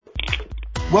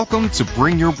Welcome to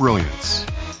Bring Your Brilliance.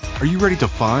 Are you ready to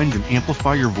find and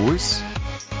amplify your voice?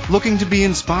 Looking to be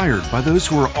inspired by those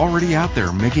who are already out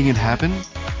there making it happen?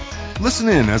 Listen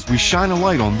in as we shine a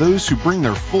light on those who bring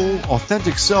their full,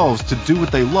 authentic selves to do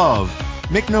what they love,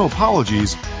 make no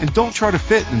apologies, and don't try to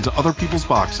fit into other people's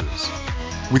boxes.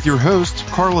 With your host,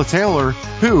 Carla Taylor,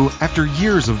 who, after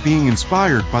years of being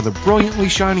inspired by the brilliantly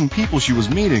shining people she was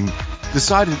meeting,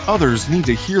 decided others need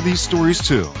to hear these stories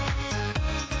too.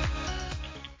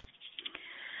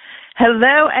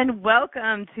 Hello and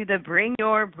welcome to the Bring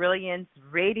Your Brilliance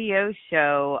radio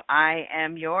show. I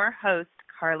am your host,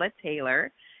 Carla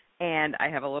Taylor, and I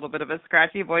have a little bit of a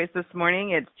scratchy voice this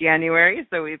morning. It's January,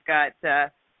 so we've got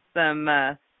some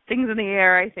things in the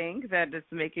air, I think, that is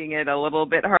making it a little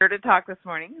bit harder to talk this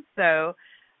morning. So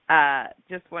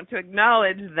just want to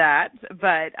acknowledge that.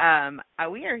 But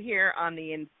we are here on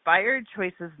the Inspired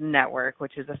Choices Network,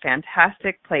 which is a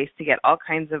fantastic place to get all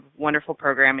kinds of wonderful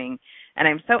programming. And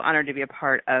I'm so honored to be a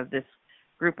part of this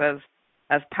group of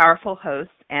powerful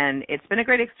hosts, and it's been a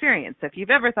great experience. So if you've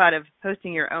ever thought of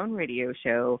hosting your own radio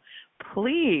show,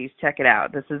 please check it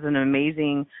out. This is an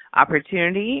amazing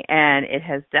opportunity, and it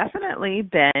has definitely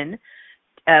been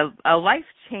a life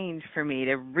change for me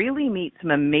to really meet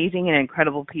some amazing and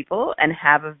incredible people and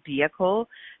have a vehicle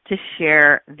to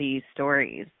share these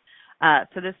stories.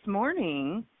 So this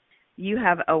morning, you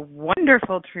have a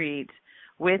wonderful treat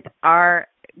with our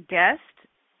guest,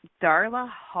 Darla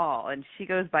Hall, and she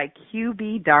goes by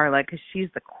QB Darla because she's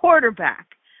the quarterback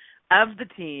of the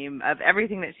team, of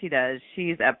everything that she does.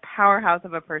 She's a powerhouse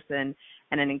of a person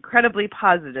and an incredibly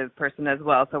positive person as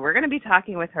well. So we're going to be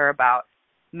talking with her about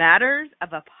matters of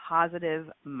a positive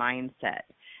mindset.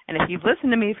 And if you've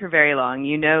listened to me for very long,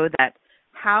 you know that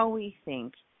how we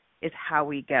think is how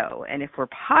we go. And if we're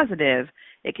positive,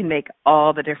 it can make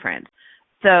all the difference.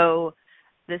 So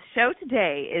the show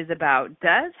today is about,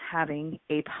 does having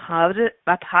a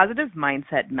positive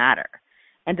mindset matter?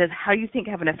 And does how you think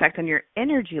have an effect on your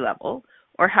energy level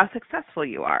or how successful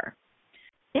you are?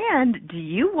 And do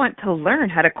you want to learn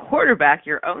how to quarterback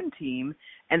your own team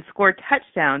and score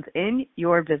touchdowns in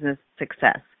your business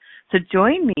success? So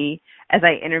join me as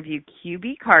I interview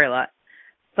QB Carla,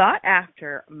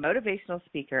 sought-after motivational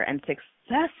speaker and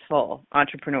successful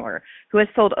entrepreneur who has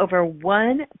sold over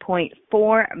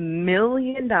 $1.4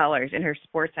 million in her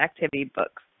sports activity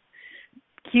books.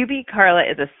 QB Carla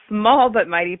is a small but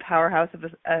mighty powerhouse of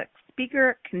a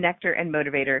speaker, connector, and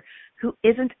motivator who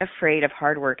isn't afraid of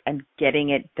hard work and getting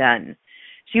it done.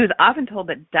 She was often told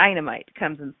that dynamite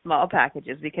comes in small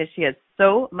packages because she has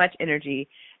so much energy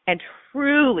and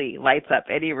truly lights up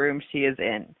any room she is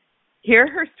in. Hear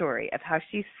her story of how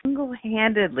she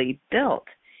single-handedly built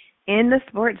In the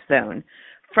Sports Zone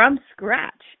from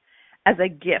scratch as a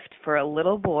gift for a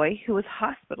little boy who was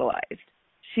hospitalized.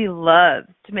 She loves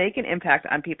to make an impact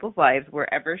on people's lives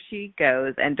wherever she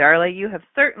goes. And Darla, you have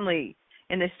certainly,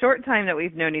 in the short time that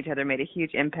we've known each other, made a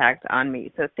huge impact on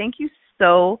me. So thank you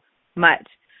so much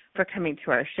for coming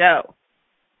to our show.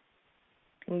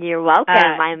 You're welcome.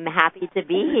 I'm happy to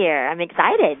be here. I'm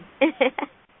excited.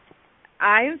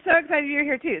 I'm so excited you're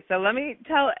here, too. So let me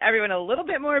tell everyone a little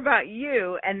bit more about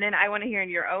you, and then I want to hear in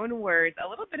your own words a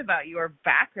little bit about your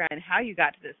background and how you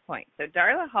got to this point. So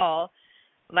Darla Hall,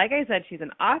 like I said, she's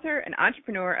an author, an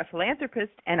entrepreneur, a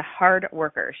philanthropist, and a hard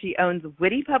worker. She owns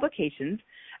Witty Publications,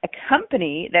 a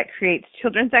company that creates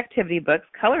children's activity books,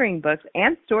 coloring books,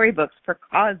 and storybooks for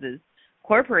causes,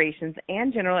 corporations,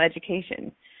 and general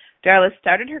education. Darla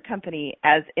started her company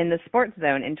as In the Sports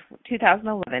Zone in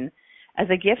 2011 as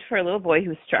a gift for a little boy who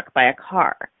was struck by a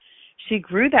car. She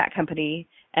grew that company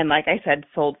and, like I said,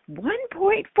 sold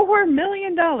 $1.4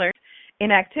 million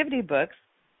in activity books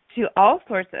to all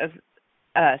sorts of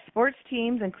sports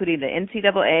teams, including the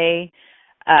NCAA,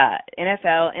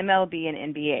 NFL, MLB,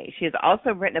 and NBA. She has also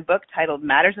written a book titled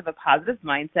Matters of a Positive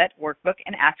Mindset, Workbook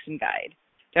and Action Guide.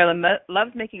 Darla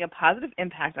loves making a positive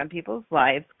impact on people's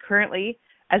lives, currently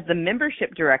as the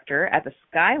membership director at the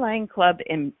Skyline Club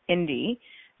in Indy.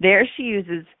 There she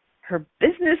uses her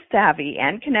business savvy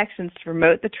and connections to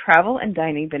promote the travel and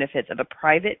dining benefits of a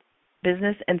private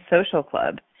business and social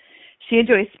club. She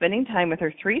enjoys spending time with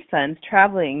her 3 sons,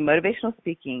 traveling, motivational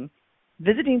speaking,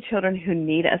 visiting children who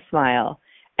need a smile,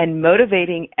 and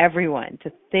motivating everyone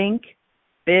to think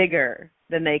bigger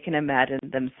than they can imagine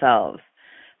themselves.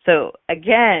 So,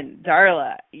 again,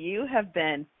 Darla, you have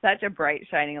been such a bright,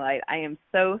 shining light. I am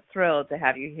so thrilled to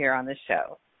have you here on the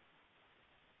show.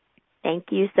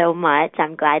 Thank you so much.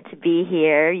 I'm glad to be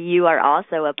here. You are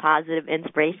also a positive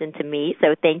inspiration to me,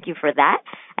 so thank you for that.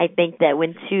 I think that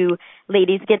when two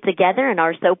ladies get together and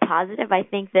are so positive, I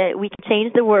think that we can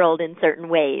change the world in certain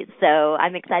ways. So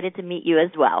I'm excited to meet you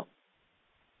as well.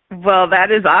 Well,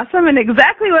 that is awesome, and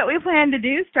exactly what we plan to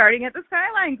do starting at the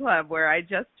Skyline Club, where I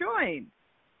just joined.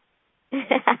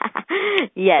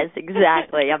 Yes,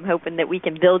 exactly. I'm hoping that we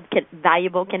can build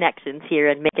valuable connections here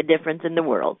and make a difference in the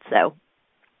world. So.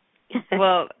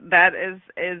 Well, that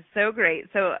is so great.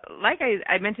 So like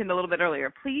I mentioned a little bit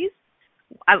earlier, please,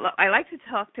 I like to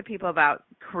talk to people about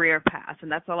career paths,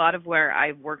 and that's a lot of where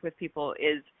I've worked with people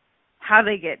is how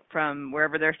they get from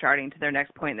wherever they're starting to their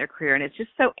next point in their career. And it's just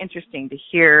so interesting to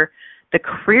hear the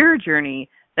career journey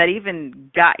that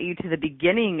even got you to the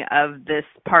beginning of this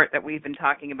part that we've been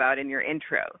talking about in your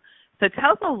intro. So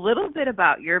tell us a little bit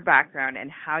about your background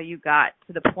and how you got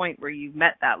to the point where you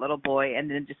met that little boy, and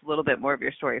then just a little bit more of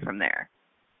your story from there.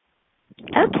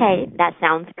 Okay, that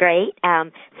sounds great.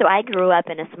 So I grew up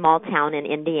in a small town in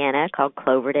Indiana called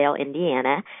Cloverdale,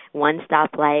 Indiana. One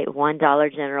stoplight,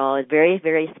 $1 General, a very,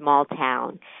 very small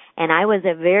town. And I was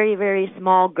a very, very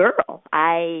small girl.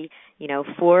 I was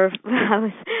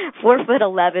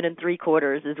 4'11" and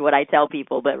 3/4 is what I tell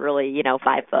people, but really,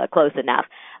 5 foot, close enough.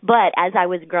 But as I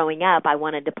was growing up, I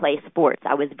wanted to play sports.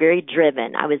 I was very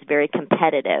driven. I was very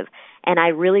competitive, and I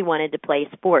really wanted to play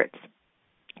sports.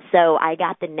 So I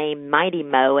got the name Mighty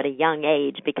Mo at a young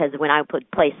age because when I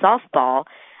would play softball,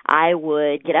 I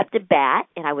would get up to bat,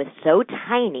 and I was so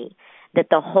tiny that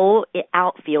the whole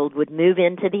outfield would move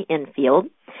into the infield,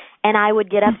 and I would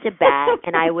get up to bat,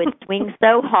 and I would swing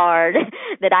so hard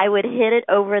that I would hit it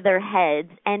over their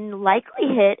heads and likely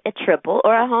hit a triple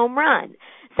or a home run.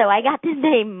 So I got the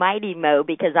name Mighty Mo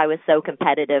because I was so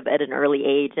competitive at an early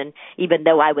age, and even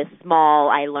though I was small,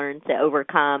 I learned to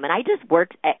overcome, and I just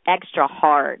worked extra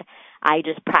hard. I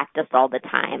just practiced all the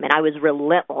time, and I was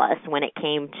relentless when it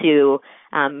came to,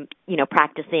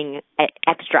 practicing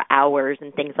extra hours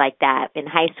and things like that. In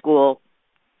high school,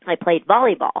 I played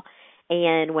volleyball.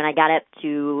 And when I got up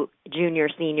to junior,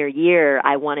 senior year,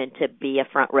 I wanted to be a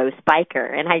front row spiker.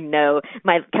 And I know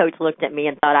my coach looked at me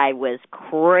and thought I was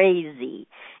crazy.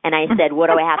 And I said, what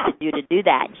do I have to do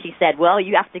that? She said, well,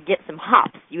 you have to get some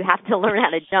hops. You have to learn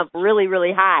how to jump really,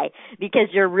 really high because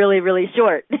you're really, really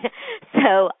short.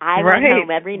 So I went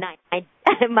home every night.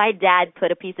 My dad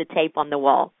put a piece of tape on the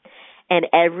wall. And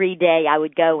every day I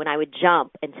would go and I would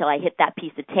jump until I hit that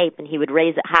piece of tape, and he would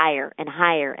raise it higher and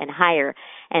higher and higher.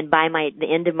 And by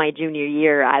the end of my junior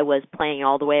year, I was playing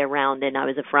all the way around, and I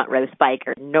was a front row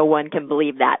spiker. No one can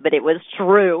believe that, but it was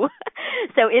true.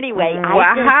 So anyway,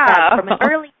 I just,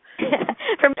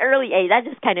 from an early age, that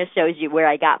just kind of shows you where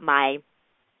I got my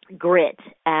grit.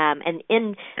 And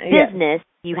in business,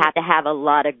 you have to have a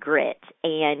lot of grit,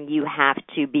 and you have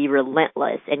to be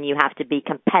relentless, and you have to be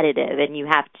competitive, and you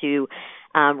have to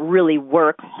really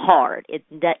work hard. It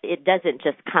doesn't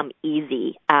just come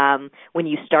easy when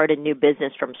you start a new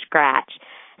business from scratch.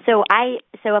 So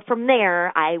from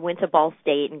there, I went to Ball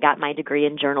State and got my degree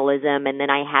in journalism, and then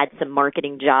I had some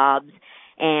marketing jobs.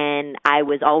 And I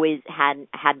was always had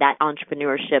that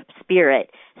entrepreneurship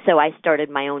spirit. So I started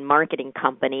my own marketing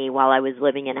company while I was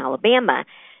living in Alabama.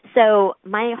 So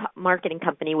my marketing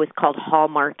company was called Hall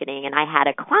Marketing, and I had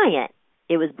a client.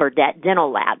 It was Burdett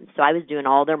Dental Lab. So I was doing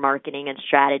all their marketing and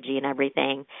strategy and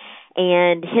everything.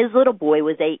 And his little boy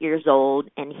was 8 years old,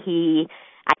 and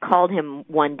I called him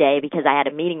one day because I had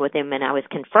a meeting with him and I was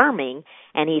confirming,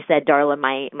 and he said, Darla,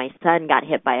 my son got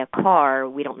hit by a car.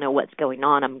 We don't know what's going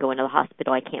on. I'm going to the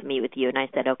hospital. I can't meet with you. And I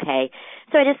said, okay.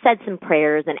 So I just said some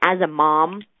prayers, and as a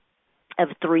mom of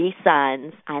 3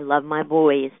 sons, I love my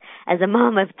boys. As a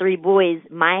mom of 3 boys,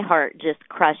 my heart just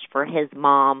crushed for his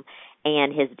mom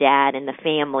and his dad and the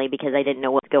family because I didn't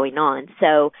know what's going on.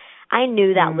 So I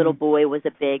knew that little boy was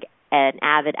an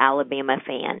avid Alabama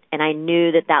fan, and I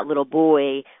knew that little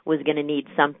boy was going to need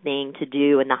something to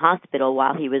do in the hospital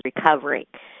while he was recovering.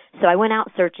 So I went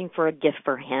out searching for a gift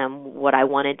for him. What I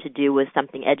wanted to do was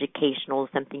something educational,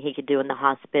 something he could do in the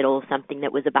hospital, something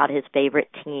that was about his favorite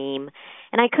team,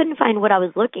 and I couldn't find what I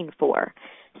was looking for.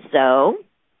 So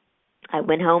I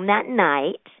went home that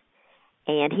night,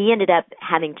 and he ended up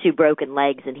having 2 broken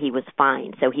legs, and he was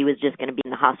fine. So he was just going to be in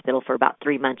the hospital for about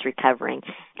 3 months recovering.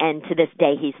 And to this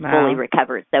day, he's fully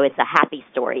recovered. So it's a happy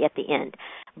story at the end.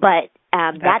 But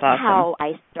that's awesome. How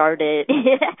I started.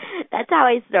 That's how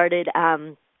I started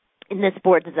in the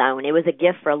sports zone. It was a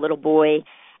gift for a little boy.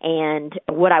 And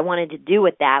what I wanted to do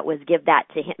with that was give that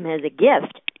to him as a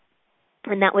gift.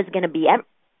 And that was going to be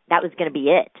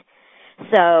it.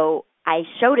 So I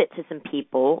showed it to some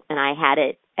people, and I had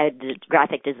it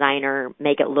graphic designer,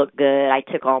 make it look good. I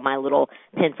took all my little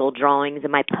pencil drawings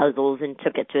and my puzzles and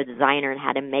took it to a designer and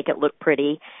had him make it look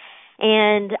pretty.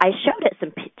 And I showed it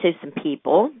to some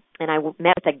people, and I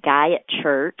met with a guy at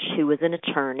church who was an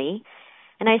attorney.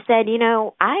 And I said,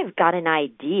 I've got an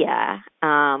idea,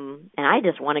 and I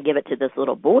just want to give it to this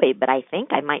little boy, but I think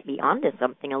I might be onto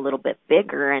something a little bit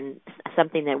bigger and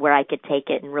something where I could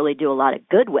take it and really do a lot of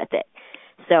good with it.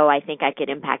 So I think I could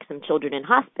impact some children in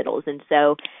hospitals. And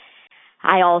so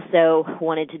I also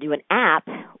wanted to do an app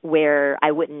where I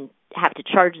wouldn't have to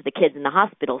charge the kids in the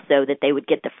hospital so that they would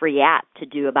get the free app to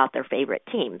do about their favorite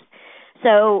teams.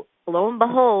 So lo and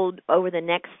behold, over the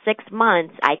next 6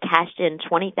 months, I cashed in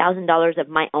 $20,000 of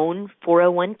my own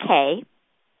 401k,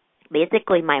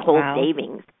 basically my whole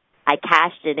savings. I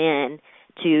cashed it in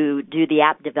to do the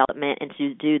app development and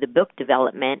to do the book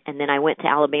development, and then I went to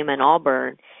Alabama and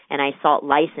Auburn, and I sought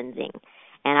licensing.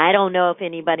 And I don't know if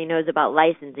anybody knows about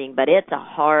licensing, but it's a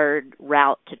hard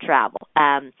route to travel.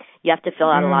 You have to fill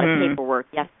out a lot of paperwork.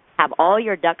 You have to have all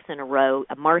your ducks in a row,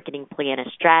 a marketing plan, a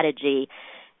strategy.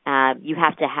 You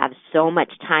have to have so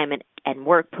much time and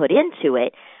work put into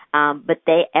it. But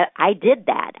I did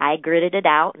that. I gritted it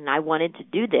out, and I wanted to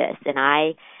do this, and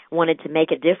I wanted to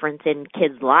make a difference in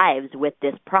kids' lives with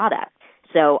this product.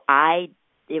 So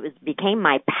it became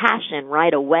my passion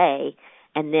right away,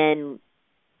 and then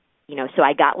so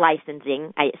I got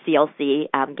licensing. CLC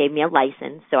gave me a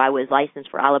license, so I was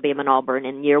licensed for Alabama and Auburn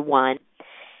in year 1,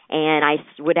 and I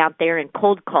went out there and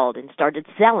cold called and started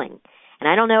selling. And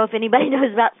I don't know if anybody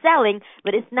knows about selling,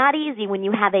 but it's not easy when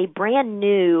you have a brand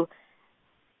new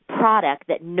product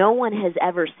that no one has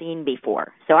ever seen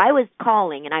before. So I was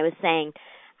calling and I was saying,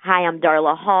 "Hi, I'm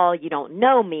Darla Hall. You don't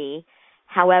know me.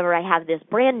 However, I have this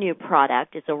brand new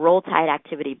product. It's a Roll Tide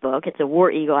activity book. It's a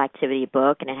War Eagle activity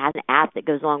book, and it has an app that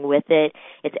goes along with it.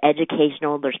 It's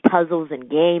educational. There's puzzles and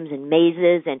games and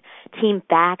mazes and team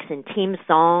facts and team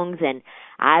songs, and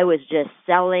I was just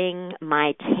selling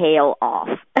my tail off."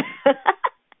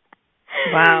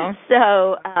 Wow.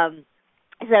 So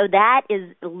that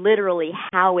is literally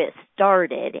how it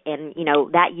started. And,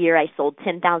 that year I sold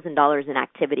 $10,000 in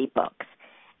activity books.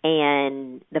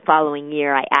 And the following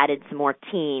year I added some more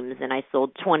teams and I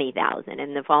sold $20,000.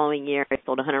 And the following year I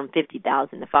sold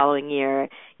 $150,000. The following year,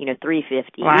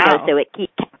 $350,000. Wow. So it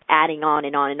keeps adding on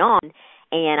and on and on.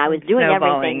 And I was doing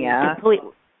everything completely.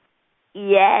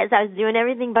 Yes, I was doing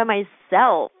everything by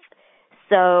myself.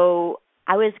 So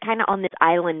I was kind of on this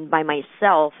island by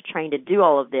myself trying to do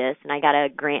all of this, and I got a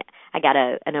grant. I got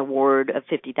an award of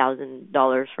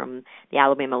 $50,000 from the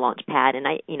Alabama Launchpad, and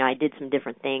I did some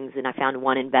different things, and I found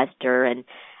one investor, and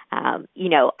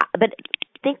but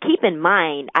keep in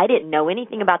mind, I didn't know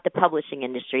anything about the publishing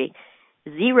industry,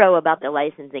 zero about the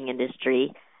licensing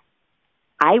industry.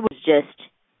 I was just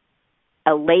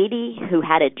a lady who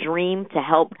had a dream to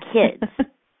help kids.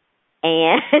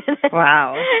 And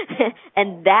wow.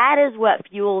 And that is what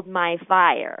fueled my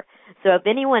fire. So if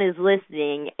anyone is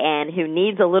listening and who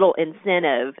needs a little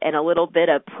incentive and a little bit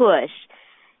of push,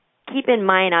 keep in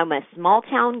mind I'm a small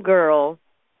town girl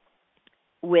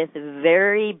with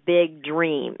very big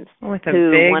dreams wanted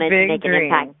to make an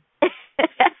impact.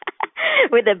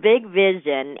 With a big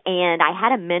vision. And I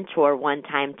had a mentor one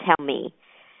time tell me,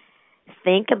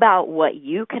 think about what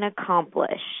you can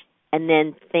accomplish and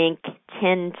then think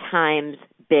 10 times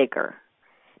bigger,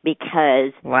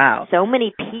 because so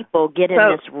many people get in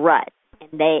this rut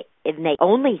and they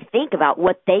only think about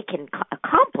what they can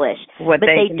accomplish, but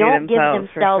they don't give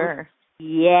themselves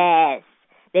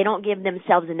they don't give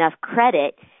themselves enough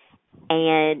credit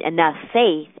and enough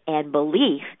faith and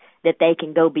belief that they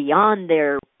can go beyond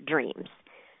their dreams.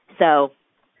 So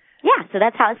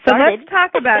that's how it started. So let's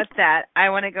talk about that. I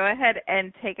want to go ahead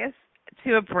and take us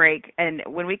to a break, and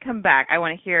when we come back, I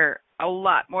want to hear a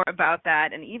lot more about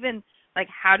that, and even like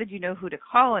how did you know who to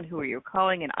call and who are you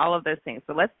calling and all of those things.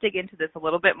 So let's dig into this a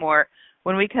little bit more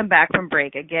when we come back from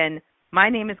break. Again, my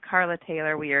name is Carla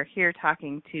Taylor. We are here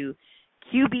talking to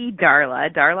QB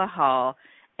Darla Hall,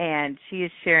 and she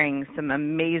is sharing some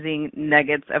amazing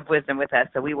nuggets of wisdom with us.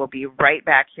 So we will be right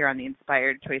back here on the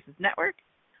Inspired Choices Network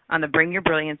on the Bring Your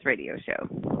Brilliance radio show.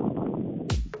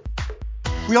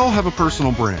 We all have a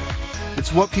personal brand.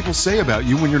 It's what people say about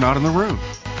you when you're not in the room.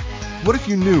 What if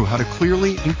you knew how to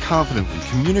clearly and confidently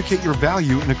communicate your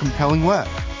value in a compelling way?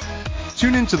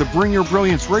 Tune in to the Bring Your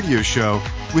Brilliance radio show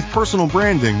with personal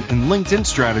branding and LinkedIn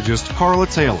strategist Carla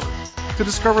Taylor to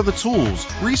discover the tools,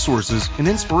 resources, and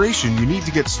inspiration you need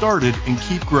to get started and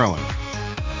keep growing.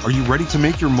 Are you ready to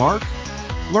make your mark?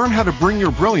 Learn how to bring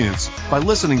your brilliance by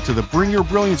listening to the Bring Your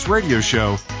Brilliance radio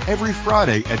show every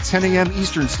Friday at 10 a.m.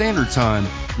 Eastern Standard Time,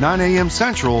 9 a.m.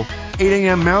 Central, 8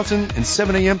 a.m. Mountain, and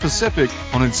 7 a.m. Pacific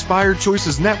on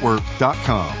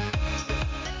InspiredChoicesNetwork.com.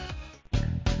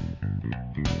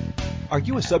 Are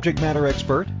you a subject matter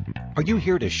expert? Are you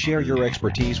here to share your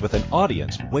expertise with an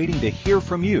audience waiting to hear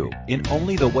from you in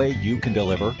only the way you can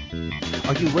deliver?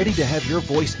 Are you ready to have your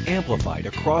voice amplified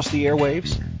across the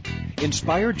airwaves?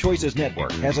 Inspired Choices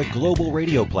Network has a global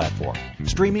radio platform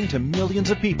streaming to millions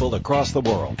of people across the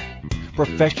world.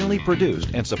 Professionally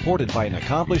produced and supported by an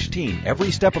accomplished team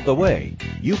every step of the way,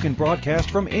 you can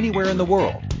broadcast from anywhere in the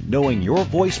world, knowing your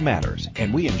voice matters,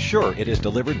 and we ensure it is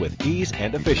delivered with ease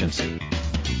and efficiency.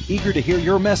 Eager to hear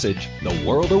your message? The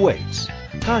world awaits.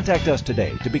 Contact us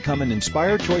today to become an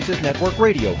Inspired Choices Network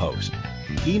radio host.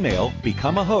 Email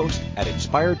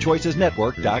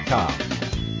becomeahost@inspiredchoicesnetwork.com.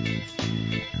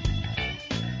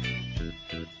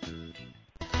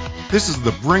 This is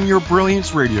the Bring Your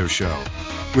Brilliance radio show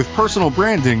with personal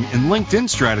branding and LinkedIn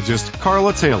strategist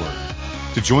Carla Taylor.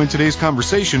 To join today's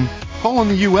conversation, call in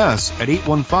the U.S. at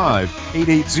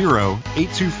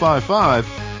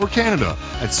 815-880-8255 or Canada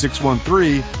at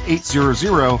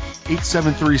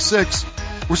 613-800-8736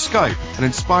 or Skype at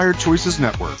Inspired Choices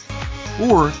Network.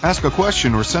 Or ask a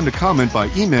question or send a comment by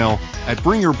email at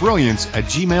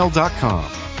bringyourbrilliance@gmail.com.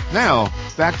 Now,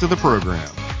 back to the program.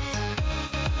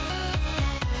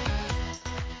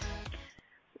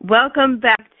 Welcome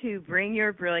back to Bring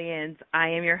Your Brilliance. I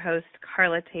am your host,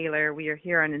 Carla Taylor. We are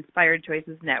here on Inspired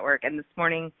Choices Network, and this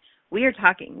morning we are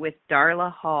talking with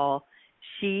Darla Hall.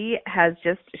 She has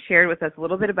just shared with us a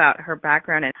little bit about her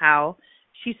background and how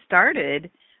she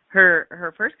started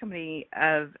her first company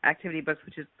of activity books,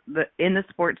 which is in the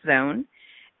Sports Zone.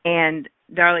 And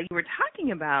Darla, you were talking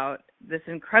about this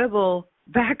incredible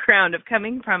background of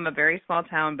coming from a very small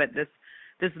town, but this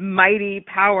mighty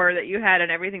power that you had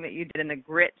and everything that you did and the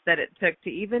grit that it took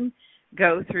to even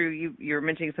go through, you were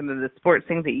mentioning some of the sports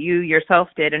things that you yourself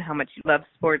did and how much you loved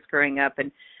sports growing up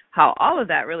and how all of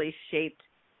that really shaped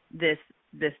this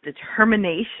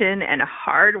determination and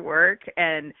hard work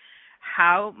and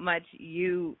how much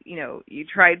you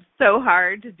tried so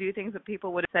hard to do things that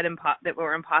people would have said that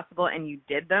were impossible, and you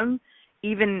did them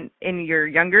even in your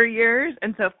younger years.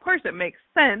 And so, of course, it makes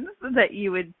sense that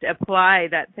you would apply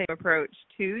that same approach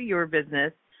to your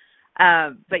business.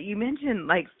 But you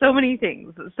mentioned, so many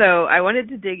things. So I wanted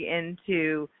to dig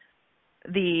into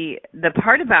the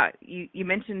part about, you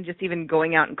mentioned just even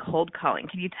going out and cold calling.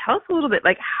 Can you tell us a little bit,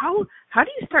 how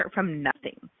do you start from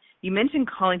nothing? You mentioned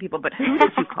calling people, but who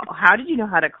did you call? How did you know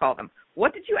how to call them?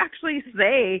 What did you actually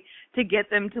say to get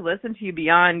them to listen to you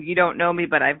beyond, you don't know me,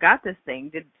 but I've got this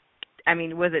thing?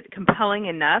 Was it compelling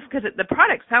enough? Because the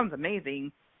product sounds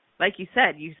amazing. Like you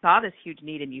said, you saw this huge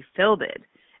need and you filled it.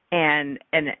 And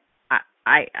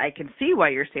I can see why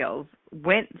your sales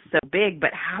went so big,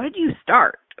 but how did you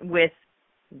start with,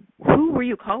 who were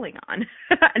you calling on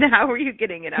and how were you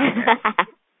getting it out there?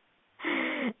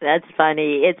 That's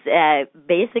funny. It's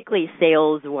basically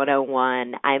sales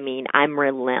 101. I'm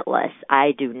relentless.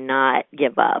 I do not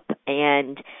give up.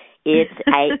 And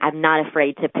I'm not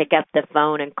afraid to pick up the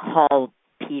phone and call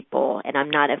people, and I'm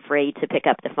not afraid to pick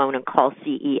up the phone and call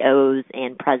CEOs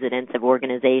and presidents of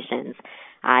organizations.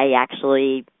 I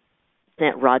actually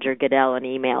sent Roger Goodell an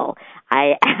email.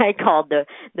 I called the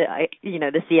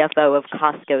CFO of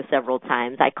Costco several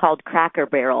times. I called Cracker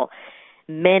Barrel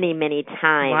many, many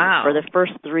times. Wow. For the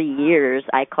first 3 years,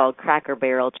 I called Cracker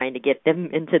Barrel trying to get them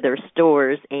into their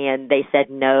stores, and they said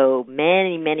no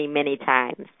many, many, many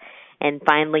times. And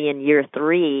finally, in year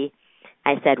 3,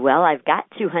 I said, well, I've got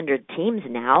 200 teams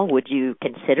now. Would you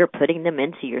consider putting them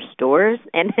into your stores?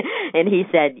 And he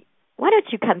said, why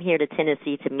don't you come here to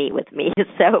Tennessee to meet with me?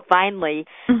 So finally,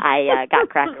 I got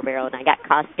Cracker Barrel, and I got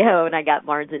Costco, and I got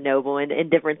Barnes & Noble,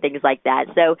 and different things like that.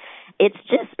 So it's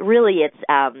just really,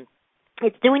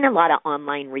 it's doing a lot of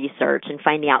online research and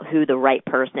finding out who the right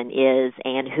person is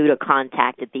and who to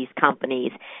contact at these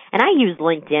companies. And I use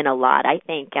LinkedIn a lot. I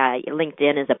think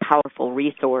LinkedIn is a powerful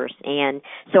resource. And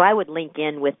so I would link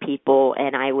in with people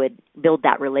and I would build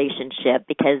that relationship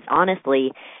because,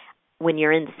 honestly, when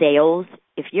you're in sales,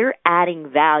 if you're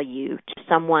adding value to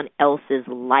someone else's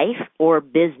life or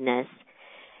business,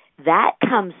 that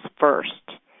comes first.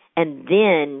 And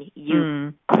then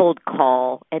you cold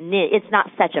call, and then it's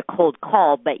not such a cold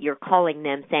call, but you're calling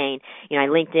them saying, I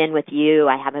linked in with you.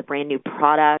 I have a brand new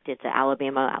product. It's an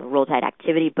Alabama Roll Tide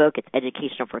activity book. It's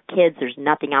educational for kids. There's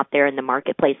nothing out there in the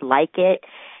marketplace like it.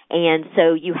 And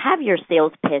so you have your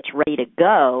sales pitch ready to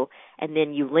go, and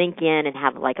then you link in and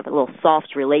have like a little soft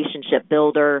relationship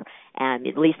builder, and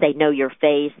at least they know your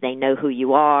face, they know who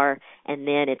you are, and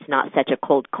then it's not such a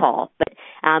cold call. But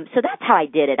so that's how I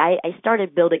did it. I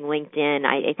started building LinkedIn.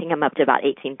 I think I'm up to about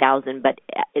 18,000, but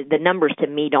the numbers to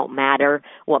me don't matter.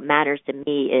 What matters to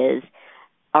me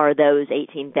are those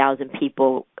 18,000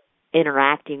 people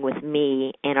interacting with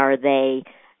me, and are they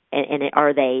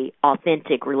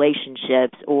authentic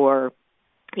relationships, or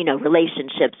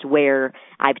relationships where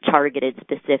I've targeted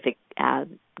specific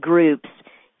groups,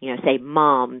 say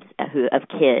moms of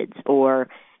kids, or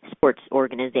sports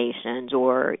organizations,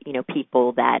 or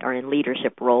people that are in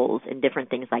leadership roles and different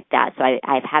things like that. So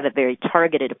I have a very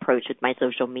targeted approach with my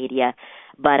social media,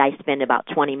 but I spend about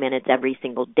 20 minutes every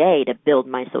single day to build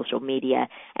my social media,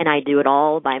 and I do it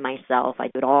all by myself. I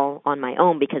do it all on my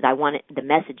own because I want the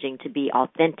messaging to be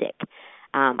authentic.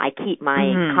 I keep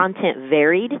my content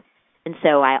varied, and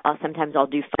so sometimes I'll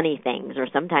do funny things, or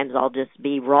sometimes I'll just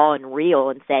be raw and real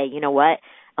and say, you know what?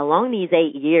 Along these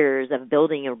 8 years of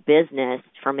building a business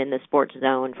from in the sports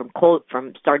zone,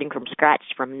 from starting from scratch,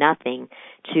 from nothing,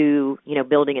 to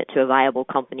building it to a viable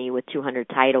company with 200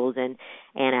 titles and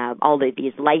all of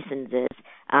these licenses,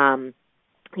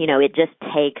 it just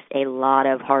takes a lot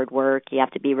of hard work. You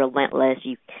have to be relentless.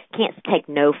 You can't take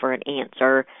no for an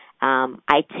answer.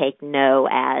 I take no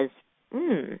as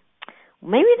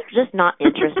maybe they're just not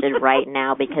interested right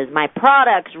now because my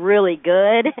product's really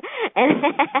good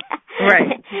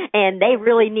right. and they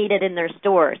really need it in their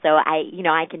store. So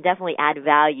I can definitely add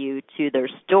value to their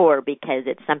store because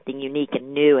it's something unique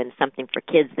and new and something for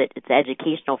kids, that it's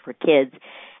educational for kids.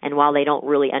 And while they don't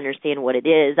really understand what it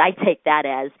is, I take that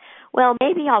as, well,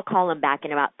 maybe I'll call them back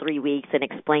in about 3 weeks and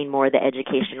explain more of the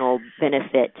educational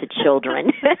benefit to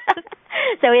children.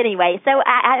 So anyway,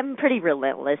 I'm pretty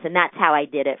relentless, and that's how I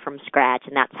did it from scratch,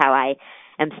 and that's how I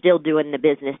am still doing the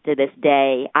business to this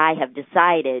day. I have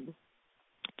decided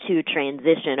to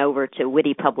transition over to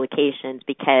Witty Publications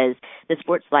because the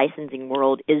sports licensing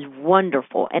world is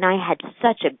wonderful, and I had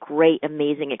such a great,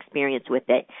 amazing experience with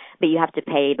it, but you have to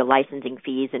pay the licensing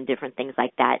fees and different things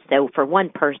like that. So for one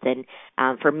person,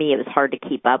 for me, it was hard to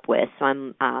keep up with. So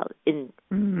I'm in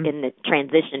the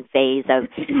transition phase of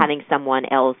having someone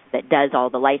else that does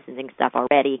all the licensing stuff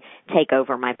already take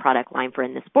over my product line for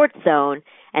In the Sports Zone,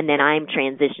 and then I'm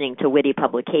transitioning to Witty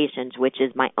Publications, which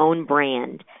is my own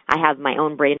brand. I have my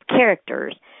own brand of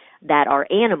characters that are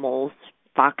animals,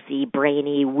 Foxy,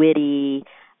 Brainy, Witty,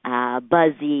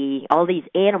 Buzzy, all these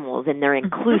animals, and they're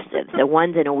inclusive. So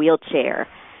one's in a wheelchair.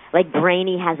 Like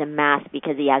Brainy has a mask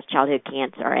because he has childhood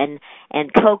cancer,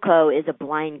 and Coco is a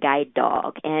blind guide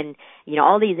dog. And,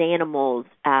 all these animals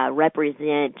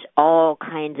represent all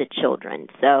kinds of children.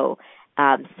 So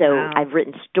Wow. I've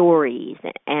written stories,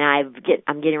 and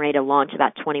I'm getting ready to launch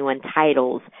about 21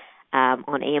 titles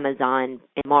on Amazon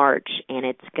in March, and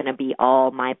it's going to be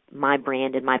all my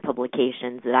brand and my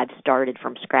publications that I've started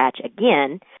from scratch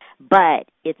again, but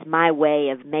it's my way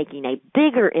of making a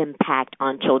bigger impact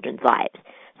on children's lives.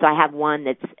 So I have one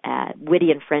that's Witty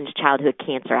and Friends Childhood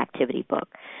Cancer Activity Book.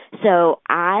 So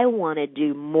I want to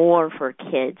do more for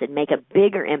kids and make a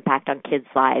bigger impact on kids'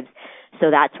 lives. So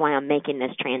that's why I'm making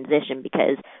this transition,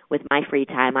 because with my free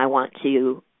time, I want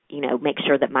to, make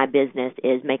sure that my business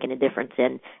is making a difference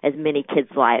in as many kids'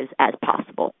 lives as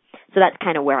possible. So that's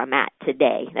kind of where I'm at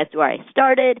today. That's where I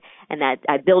started, and that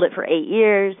I built it for 8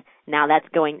 years. Now that's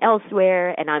going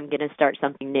elsewhere, and I'm going to start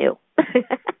something new.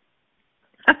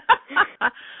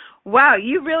 Wow,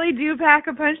 you really do pack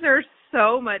a punch. There's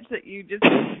so much that you just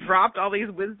dropped, all these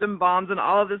wisdom bombs and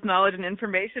all of this knowledge and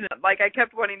information. Like, I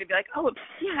kept wanting to be like, oh,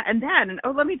 yeah, and that, and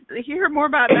let me hear more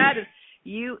about that.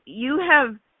 You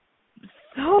have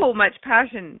so much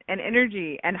passion and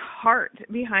energy and heart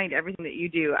behind everything that you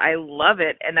do. I love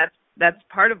it, and that's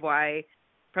part of why,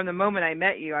 from the moment I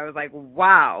met you, I was like,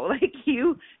 wow, like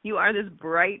you are this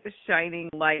bright, shining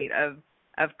light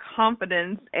of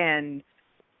confidence and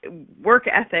work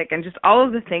ethic and just all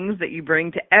of the things that you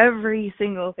bring to every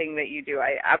single thing that you do.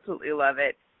 I absolutely love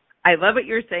it. I love what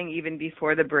you're saying even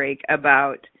before the break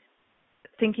about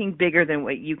thinking bigger than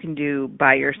what you can do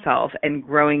by yourself and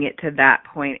growing it to that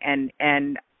point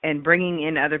and bringing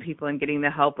in other people and getting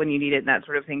the help when you need it and that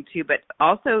sort of thing too, but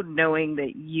also knowing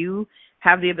that you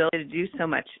have the ability to do so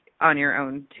much on your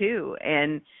own too,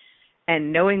 and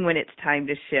knowing when it's time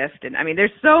to shift. And I mean,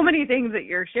 there's so many things that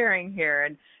you're sharing here,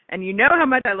 and you know how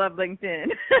much I love LinkedIn.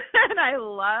 And I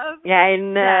love I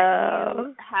know. that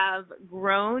you have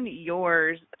grown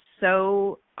yours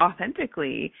so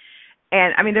authentically.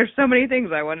 And I mean, there's so many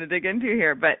things I want to dig into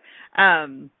here, but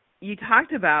you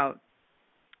talked about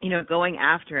going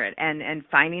after it and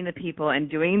finding the people and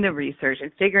doing the research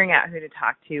and figuring out who to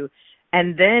talk to,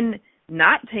 and then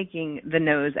not taking the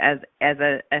no's as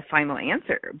a final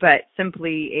answer, but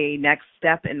simply a next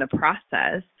step in the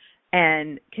process,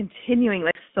 and continuing.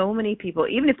 Like, so many people,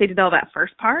 even if they did all that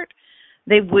first part,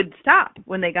 they would stop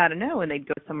when they got a no and they'd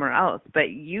go somewhere else.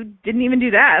 But you didn't even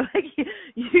do that. Like,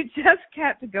 you just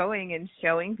kept going and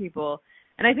showing people.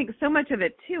 And I think so much of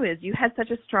it too is you had such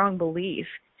a strong belief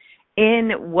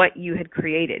in what you had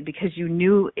created because you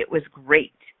knew it was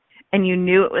great. And you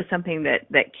knew it was something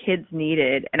that kids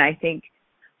needed. And I think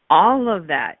all of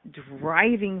that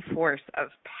driving force of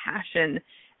passion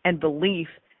and belief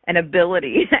and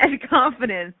ability and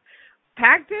confidence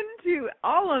packed into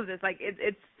all of this. Like,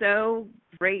 it's so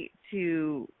great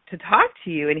to talk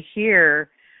to you and hear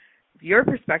your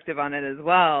perspective on it as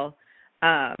well.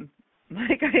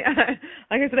 Like I said,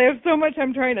 I have so much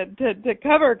I'm trying to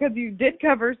cover because you did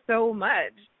cover so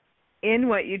much in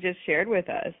what you just shared with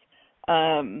us.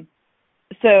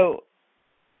 So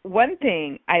one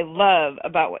thing I love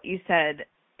about what you said,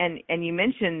 and you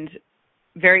mentioned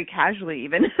very casually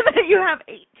even, that you have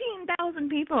 18,000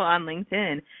 people on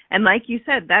LinkedIn. And like you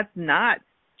said, that's not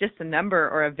just a number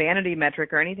or a vanity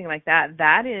metric or anything like that.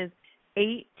 That is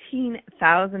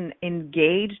 18,000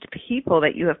 engaged people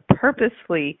that you have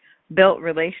purposefully built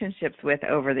relationships with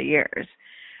over the years.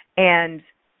 And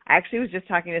I actually was just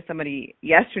talking to somebody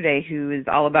yesterday who is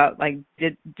all about like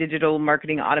digital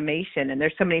marketing automation. And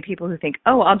there's so many people who think,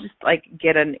 oh, I'll just like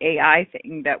get an AI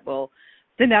thing that will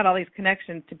send out all these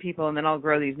connections to people and then I'll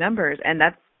grow these numbers. And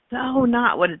that's so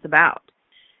not what it's about.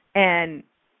 And,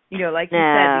 like you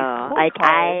said, these cold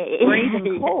calls were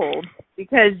even cold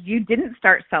because you didn't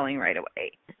start selling right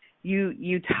away.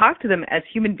 You talked to them as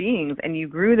human beings and you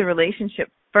grew the relationship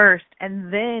first,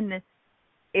 and then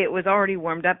it was already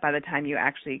warmed up by the time you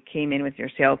actually came in with your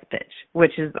sales pitch,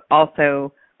 which is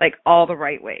also like all the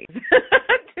right ways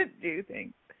to do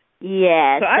things.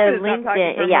 Yeah, so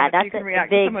LinkedIn, that's a big.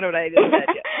 To what I just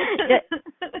said.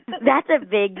 That's a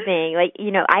big thing. Like,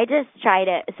 I just try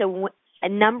to. So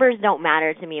numbers don't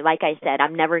matter to me. Like I said,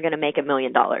 I'm never going to make $1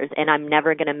 million, and I'm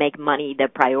never going to make money the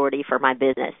priority for my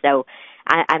business. So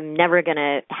I'm never going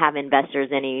to have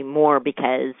investors anymore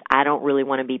because I don't really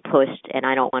want to be pushed, and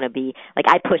I don't want to be like,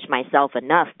 I push myself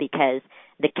enough because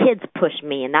the kids push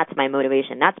me, and that's my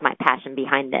motivation. That's my passion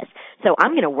behind this. So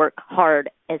I'm going to work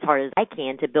as hard as I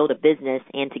can to build a business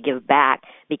and to give back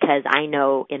because I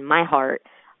know in my heart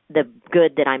the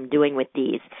good that I'm doing with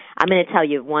these. I'm going to tell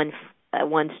you one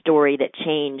story that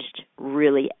changed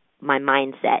really my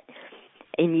mindset.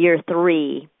 In year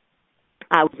 3,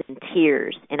 I was in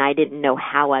tears, and I didn't know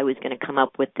how I was going to come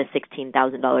up with the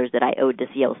 $16,000 that I owed to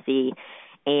CLC.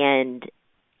 And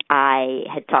I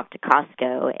had talked to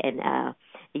Costco, and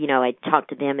I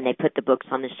talked to them, and they put the books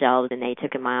on the shelves, and they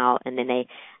took them out, and then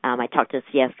I talked to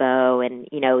the CFO, and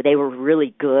they were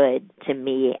really good to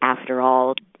me. After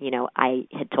all, I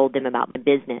had told them about my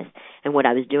business and what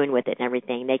I was doing with it and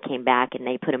everything. They came back and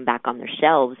they put them back on their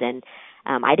shelves, and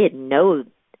I didn't know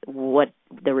what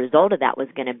the result of that was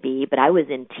going to be, but I was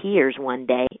in tears one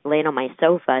day laying on my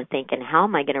sofa thinking, how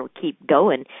am I going to keep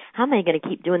going? How am I going to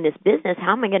keep doing this business?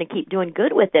 How am I going to keep doing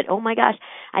good with it? Oh my gosh,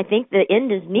 I think the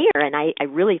end is near. And I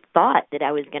really thought that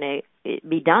I was going to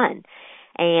be done.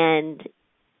 And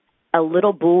a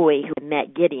little boy who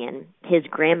met Gideon, his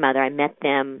grandmother, I met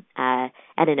them at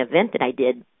an event that I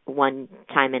did one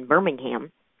time in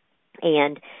Birmingham.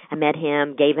 And I met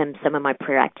him, gave him some of my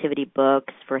prayer activity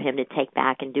books for him to take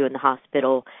back and do in the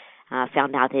hospital.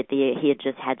 Found out that he had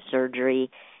just had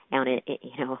surgery, and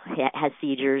he has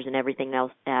seizures and everything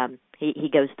else. He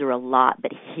goes through a lot,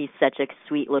 but he's such a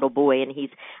sweet little boy, and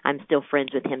I'm still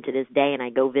friends with him to this day. And I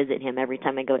go visit him every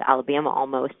time I go to Alabama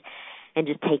almost, and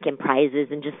just take him prizes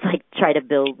and just like try to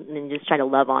build and just try to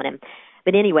love on him.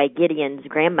 But anyway, Gideon's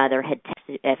grandmother had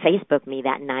Facebooked me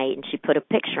that night, and she put a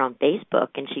picture on Facebook,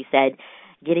 and she said,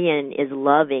 Gideon is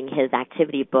loving his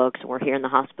activity books. We're here in the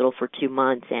hospital for 2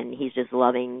 months, and he's just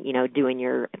loving, doing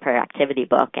your prayer activity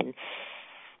book. And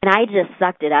I just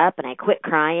sucked it up, and I quit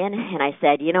crying, and I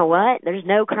said, you know what? There's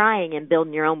no crying in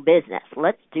building your own business.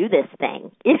 Let's do this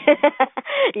thing. You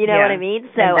know what I mean?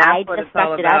 So I just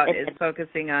sucked it up. Is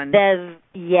focusing on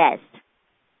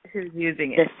who's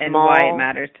using it and why it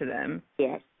matters to them.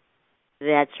 Yes,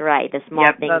 that's right. The small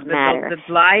things matter.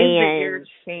 The lives that you're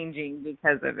changing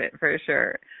because of it, for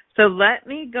sure. So let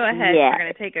me go ahead. We're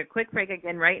going to take a quick break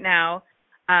again right now.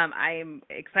 I'm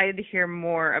excited to hear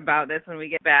more about this when we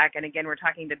get back. And again, we're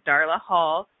talking to Darla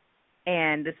Hall,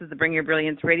 and this is the Bring Your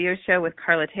Brilliance radio show with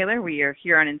Carla Taylor. We are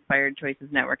here on Inspired Choices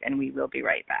Network, and we will be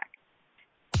right back.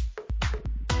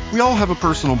 We all have a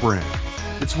personal brand.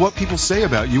 It's what people say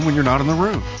about you when you're not in the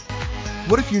room.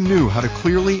 What if you knew how to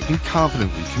clearly and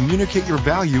confidently communicate your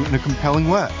value in a compelling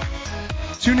way?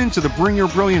 Tune in to the Bring Your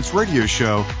Brilliance radio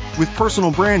show with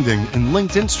personal branding and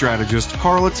LinkedIn strategist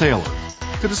Carla Taylor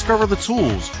to discover the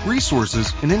tools,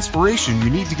 resources, and inspiration you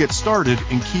need to get started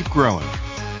and keep growing.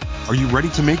 Are you ready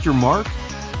to make your mark?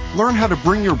 Learn how to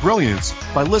bring your brilliance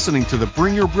by listening to the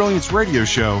Bring Your Brilliance radio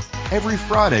show every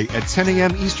Friday at 10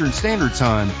 a.m. Eastern Standard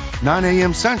Time, 9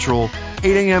 a.m. Central,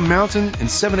 8 a.m. Mountain,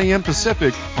 and 7 a.m.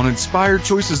 Pacific on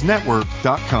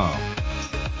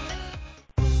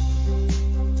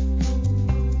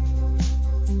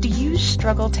InspiredChoicesNetwork.com. Do you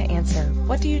struggle to answer,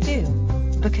 what do you do?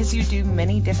 Because you do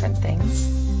many different things?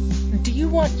 Do you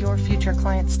want your future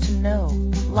clients to know,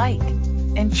 like,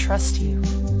 and trust you?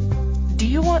 Do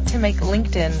you want to make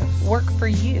LinkedIn work for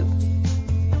you?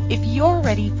 If you're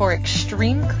ready for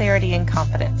extreme clarity and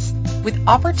confidence, with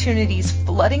opportunities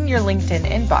flooding your LinkedIn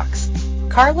inbox,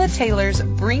 Carla Taylor's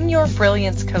Bring Your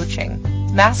Brilliance coaching,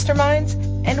 masterminds,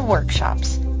 and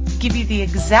workshops give you the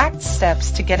exact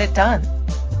steps to get it done.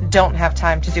 Don't have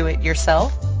time to do it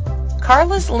yourself?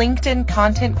 Carla's LinkedIn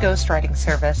content ghostwriting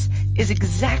service is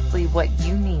exactly what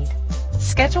you need.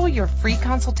 Schedule your free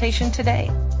consultation today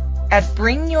at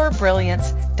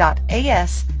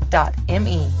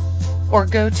bringyourbrilliance.as.me or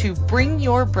go to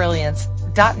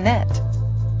bringyourbrilliance.net.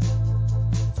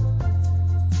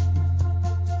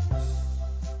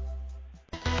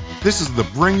 This is the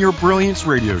Bring Your Brilliance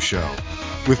radio show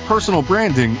with personal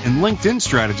branding and LinkedIn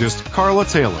strategist Carla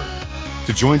Taylor.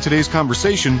 To join today's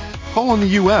conversation, call in the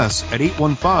U.S. at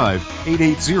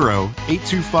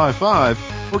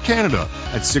 815-880-8255 or Canada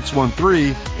at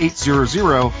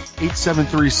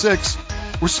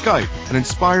 613-800-8736 or Skype at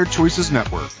Inspired Choices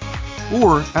Network.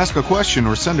 Or ask a question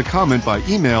or send a comment by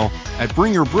email at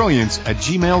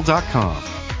bringyourbrilliance@gmail.com.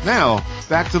 Now,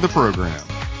 back to the program.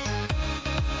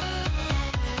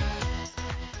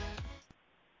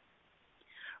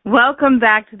 Welcome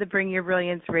back to the Bring Your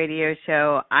Brilliance radio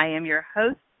show. I am your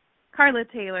host, Carla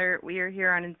Taylor. We are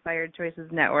here on Inspired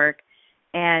Choices Network,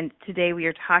 and today we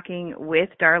are talking with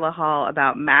Darla Hall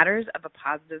about matters of a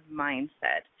positive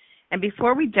mindset. And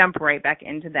before we jump right back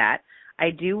into that, I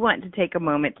do want to take a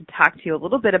moment to talk to you a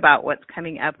little bit about what's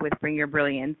coming up with Bring Your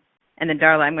Brilliance. And then,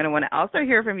 Darla, I'm going to want to also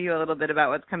hear from you a little bit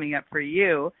about what's coming up for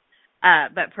you.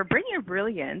 But for Bring Your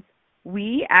Brilliance,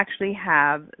 we actually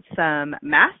have some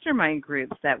mastermind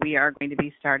groups that we are going to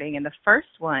be starting, and the first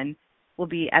one will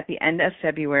be at the end of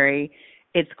February.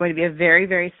 It's going to be a very,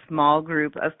 very small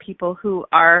group of people who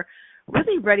are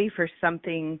really ready for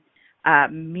something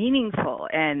meaningful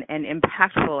and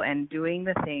impactful and doing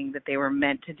the thing that they were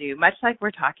meant to do, much like we're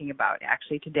talking about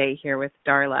actually today here with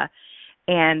Darla.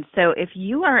 And so if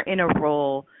you are in a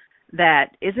role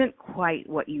that isn't quite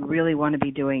what you really want to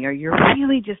be doing, or you're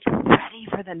really just ready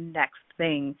for the next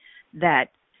thing that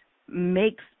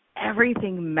makes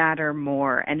everything matter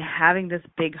more, and having this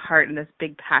big heart and this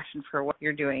big passion for what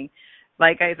you're doing,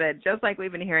 like I said, just like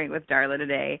we've been hearing with Darla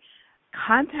today,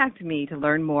 contact me to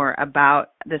learn more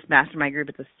about this mastermind group.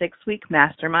 It's a 6-week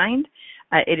mastermind.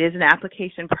 It is an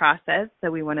application process,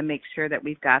 so we want to make sure that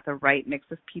we've got the right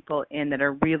mix of people in that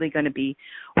are really going to be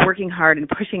working hard and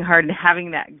pushing hard and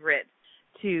having that grit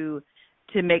to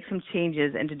make some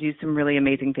changes and to do some really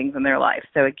amazing things in their life.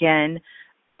 So again,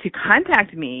 to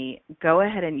contact me, go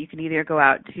ahead and you can either go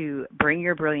out to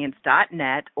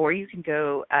bringyourbrilliance.net, or you can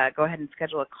go ahead and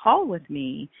schedule a call with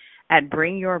me at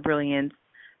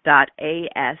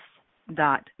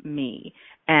bringyourbrilliance.as.me.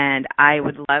 And I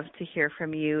would love to hear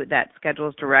from you. That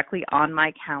schedules directly on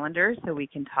my calendar so we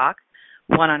can talk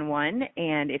one-on-one.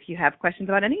 And if you have questions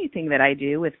about anything that I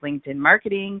do with LinkedIn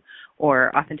marketing or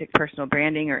authentic personal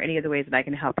branding or any of the ways that I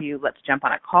can help you, let's jump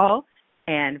on a call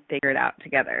and figure it out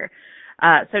together.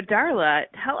 So Darla,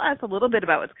 tell us a little bit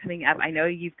about what's coming up. I know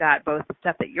you've got both the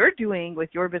stuff that you're doing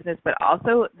with your business, but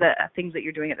also the things that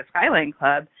you're doing at the Skyline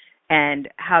Club, and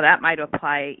how that might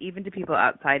apply even to people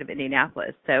outside of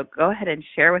Indianapolis. So go ahead and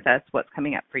share with us what's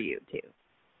coming up for you, too.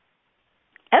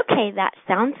 Okay, that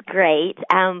sounds great.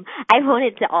 I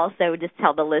wanted to also just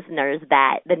tell the listeners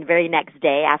that the very next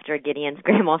day after Gideon's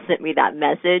grandma sent me that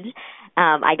message,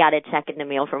 I got a check in the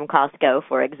mail from Costco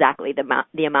for exactly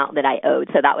the amount that I owed.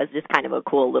 So that was just kind of a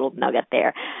cool little nugget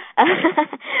there.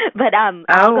 But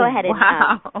I'll go ahead and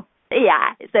wow.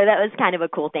 Yeah, so that was kind of a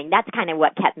cool thing. That's kind of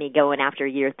what kept me going after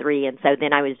year 3, and so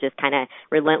then I was just kind of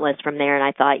relentless from there, and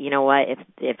I thought, you know what,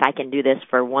 if I can do this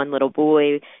for 1 little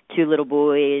boy, 2 little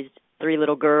boys, 3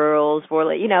 little girls,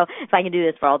 4, if I can do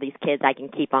this for all these kids, I can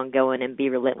keep on going and be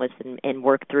relentless and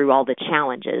work through all the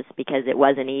challenges, because it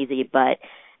wasn't easy, but,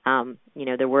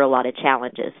 there were a lot of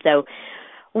challenges. So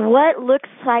What looks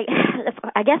like,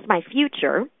 I guess, my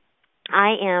future.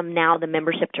 I am now the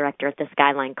membership director at the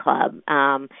Skyline Club.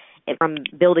 From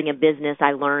building a business,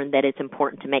 I learned that it's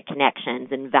important to make connections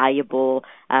and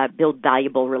build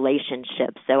valuable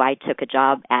relationships. So I took a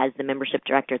job as the membership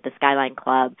director at the Skyline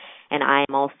Club, and I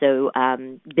am also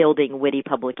building Witty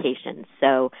Publications.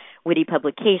 So Witty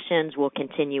Publications will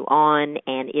continue on,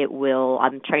 and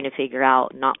I'm trying to figure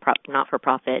out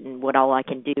not-for-profit and what all I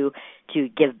can do to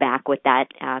give back with that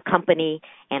company.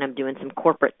 And I'm doing some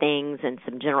corporate things and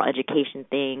some general education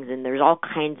things, and there's all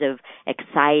kinds of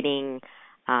exciting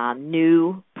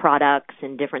new products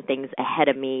and different things ahead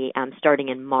of me starting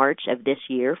in March of this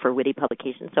year for Witty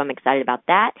Publications, so I'm excited about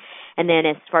that. And then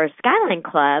as far as Skyline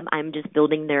Club, I'm just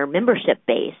building their membership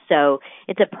base. So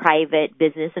it's a private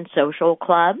business and social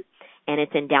club, and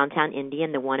it's in downtown Indy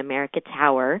in the One America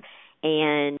Tower.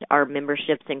 And our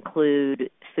memberships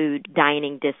include food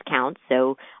dining discounts.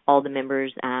 So all the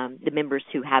members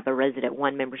who have a Resident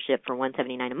One membership for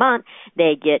 $179 a month,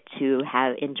 they get to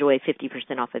enjoy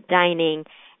 50% off of dining,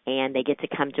 and they get to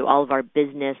come to all of our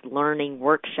business learning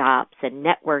workshops and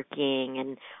networking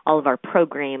and all of our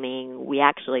programming. We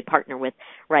actually partner with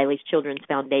Riley's Children's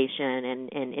Foundation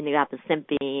and Indianapolis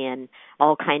Symphony and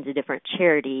all kinds of different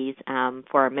charities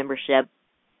for our membership.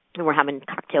 And we're having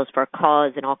cocktails for a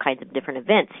cause and all kinds of different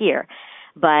events here.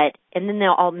 And then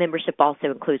all membership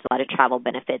also includes a lot of travel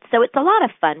benefits. So it's a lot of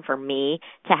fun for me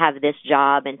to have this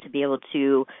job and to be able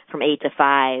to, from 8 to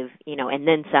 5, and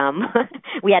then some.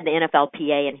 We had the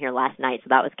NFLPA in here last night, so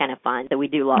that was kind of fun. So we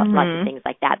do lots of things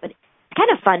like that. But it's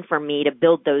kind of fun for me to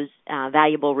build those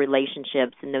valuable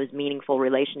relationships and those meaningful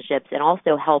relationships, and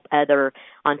also help other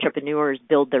entrepreneurs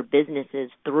build their businesses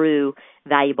through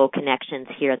valuable connections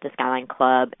here at the Skyline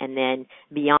Club, and then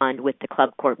beyond with the Club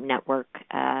Corp network.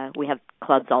 We have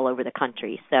clubs all over the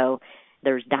country, so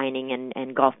there's dining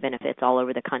and golf benefits all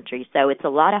over the country. So it's a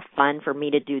lot of fun for me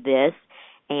to do this,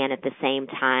 and at the same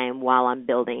time while I'm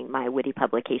building my Witty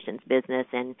Publications business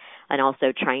and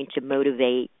also trying to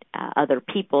motivate other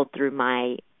people through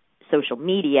my social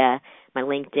media, my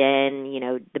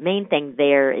LinkedIn. The main thing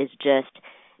there is just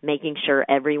making sure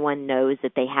everyone knows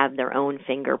that they have their own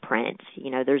fingerprint.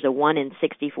 There's a 1 in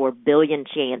 64 billion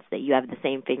chance that you have the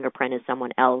same fingerprint as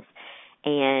someone else.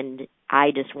 And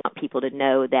I just want people to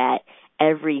know that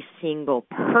every single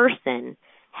person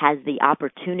has the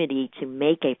opportunity to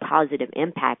make a positive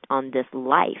impact on this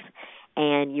life.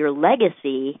 And your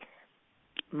legacy,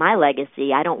 my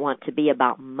legacy, I don't want to be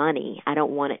about money. I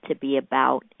don't want it to be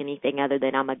about anything other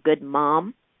than I'm a good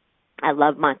mom. I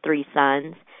love my 3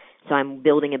 sons. So I'm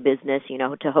building a business,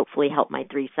 to hopefully help my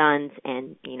 3 sons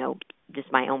and, just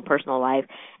my own personal life,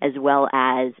 as well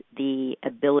as the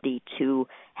ability to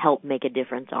help make a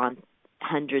difference on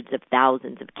hundreds of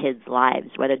thousands of kids' lives,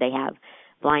 whether they have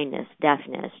blindness,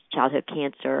 deafness, childhood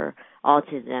cancer,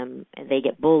 autism, they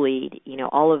get bullied,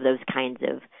 all of those kinds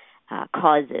of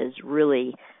causes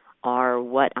really are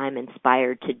what I'm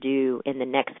inspired to do in the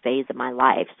next phase of my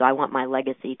life. So I want my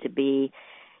legacy to be,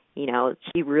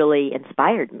 she really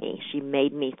inspired me. She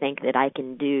made me think that I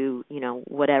can do,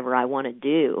 whatever I want to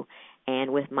do.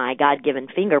 And with my God-given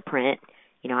fingerprint,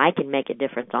 I can make a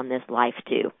difference on this life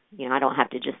too. I don't have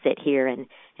to just sit here and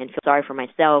feel sorry for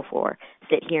myself, or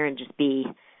sit here and just be,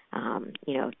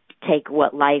 take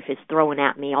what life is throwing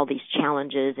at me, all these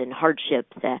challenges and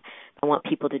hardships. I want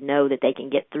people to know that they can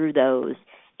get through those,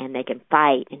 and they can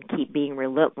fight and keep being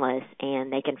relentless,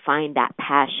 and they can find that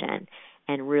passion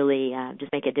and really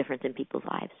just make a difference in people's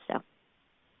lives. So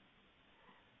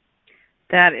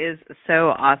that is so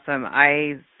awesome.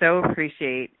 I so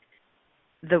appreciate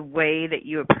the way that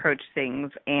you approach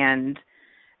things and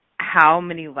how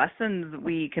many lessons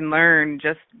we can learn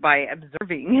just by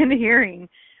observing and hearing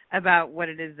about what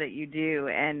it is that you do.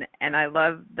 And I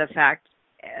love the fact,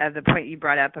 the point you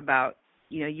brought up about,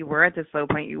 you were at this low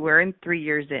point, you were in 3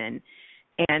 years in.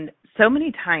 And so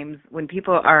many times when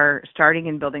people are starting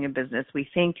and building a business, we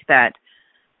think that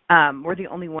we're the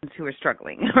only ones who are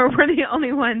struggling, or we're the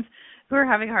only ones who are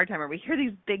having a hard time, or we hear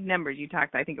these big numbers. You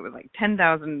talked, I think it was like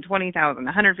 10,000, 20,000,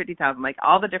 150,000, like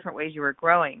all the different ways you were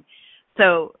growing.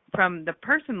 So from the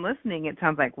person listening, it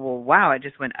sounds like, well, wow, it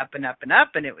just went up and up and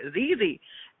up and it was easy.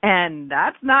 And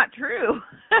that's not true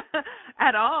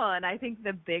at all. And I think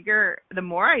the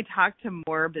more I talk to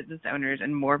more business owners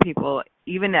and more people,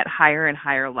 even at higher and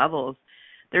higher levels,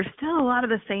 there's still a lot of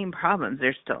the same problems.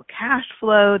 There's still cash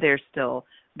flow. There's still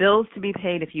bills to be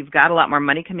paid. If you've got a lot more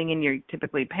money coming in, you're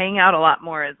typically paying out a lot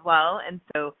more as well. And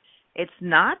so it's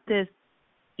not this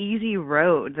easy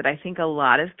road that I think a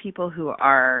lot of people who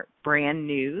are brand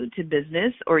new to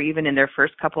business, or even in their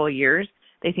first couple of years,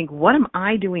 they think, what am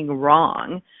I doing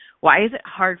wrong? Why is it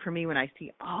hard for me when I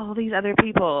see all these other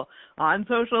people on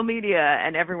social media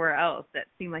and everywhere else that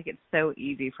seem like it's so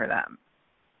easy for them?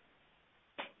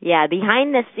 Yeah,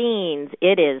 behind the scenes,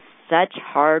 it is such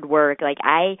hard work. Like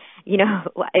I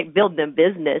build the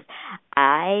business.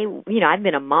 I've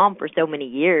been a mom for so many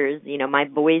years. My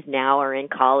boys now are in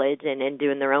college and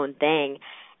doing their own thing.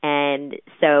 And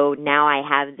so now I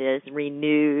have this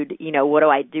renewed, what do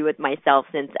I do with myself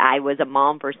since I was a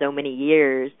mom for so many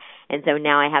years. And so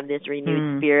now I have this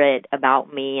renewed spirit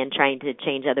about me and trying to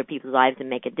change other people's lives and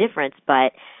make a difference.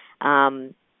 But,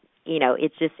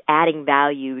 it's just adding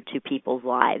value to people's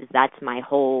lives. That's my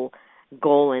whole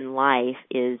goal in life,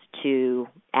 is to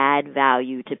add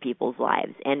value to people's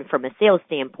lives. And from a sales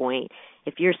standpoint,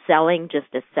 if you're selling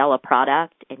just to sell a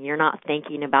product and you're not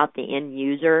thinking about the end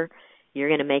user, you're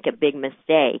going to make a big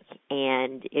mistake.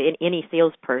 And any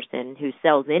salesperson who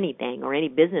sells anything, or any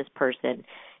business person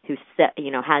who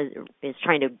is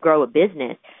trying to grow a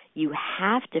business, you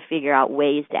have to figure out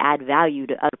ways to add value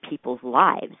to other people's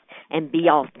lives and be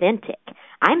authentic.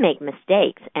 I make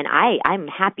mistakes, and I'm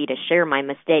happy to share my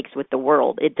mistakes with the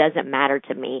world. It doesn't matter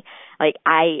to me. Like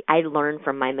I learn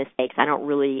from my mistakes. I don't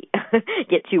really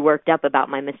get too worked up about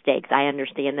my mistakes. I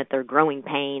understand that they're growing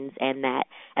pains and that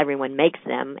everyone makes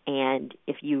them. And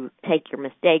if you take your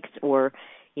mistakes or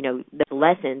the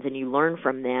lessons and you learn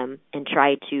from them and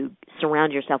try to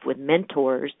surround yourself with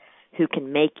mentors who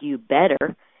can make you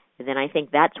better, then I think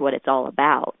that's what it's all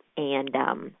about. And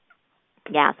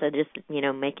so just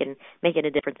making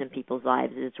a difference in people's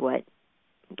lives is what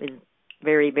is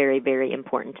very, very, very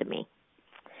important to me.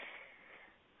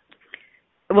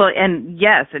 Well, and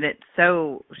yes, and it's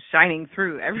so shining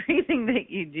through everything that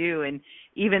you do, and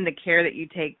even the care that you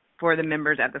take for the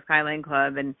members at the Skyline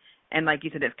Club, and like you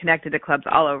said, it's connected to clubs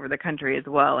all over the country as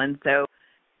well. And so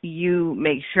you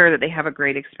make sure that they have a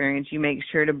great experience. You make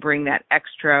sure to bring that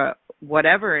extra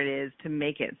whatever it is to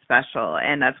make it special.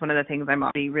 And that's one of the things I'm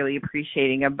already really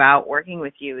appreciating about working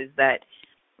with you, is that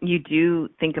you do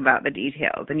think about the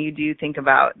details and you do think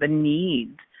about the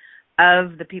needs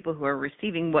of the people who are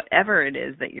receiving whatever it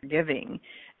is that you're giving.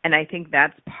 And I think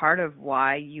that's part of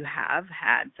why you have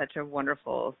had such a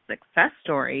wonderful success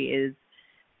story, is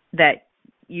that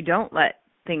you don't let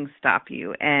things stop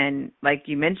you. And like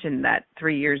you mentioned, that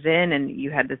 3 years in and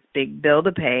you had this big bill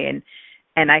to pay.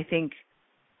 And I think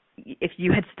if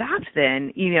you had stopped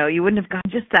then, you wouldn't have gone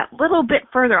just that little bit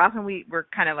further. Often we were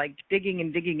kind of like digging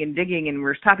and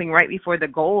we're stopping right before the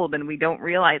gold, and we don't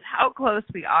realize how close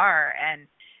we are.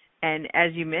 And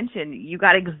as you mentioned, you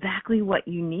got exactly what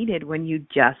you needed when you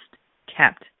just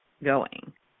kept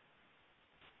going.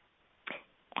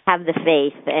 Have the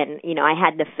faith, and I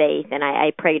had the faith, and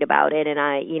I prayed about it, and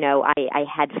I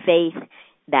had faith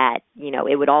that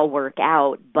it would all work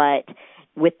out. But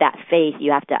with that faith,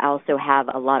 you have to also have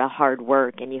a lot of hard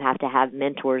work, and you have to have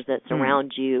mentors that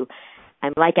surround you.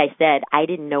 And like I said, I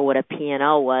didn't know what a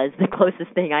P&L was. The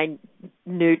closest thing I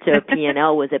knew to a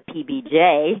P&L was a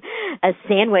PBJ, a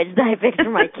sandwich that I fixed for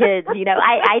my kids.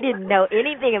 I didn't know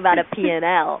anything about a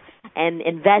P&L and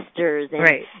investors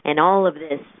and all of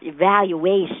this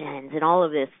evaluations and all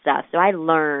of this stuff. So I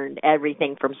learned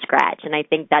everything from scratch. And I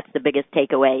think that's the biggest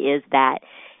takeaway, is that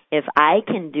if I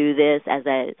can do this as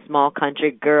a small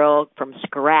country girl from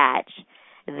scratch,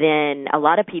 then a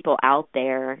lot of people out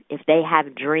there, if they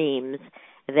have dreams,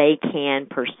 they can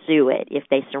pursue it. If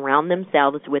they surround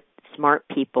themselves with smart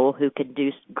people who can do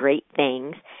great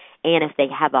things, and if they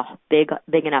have a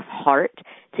big enough heart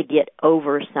to get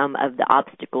over some of the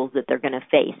obstacles that they're going to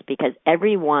face, because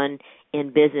everyone in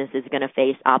business is going to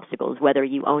face obstacles, whether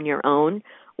you own your own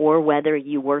or whether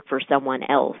you work for someone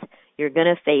else. You're going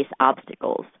to face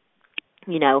obstacles.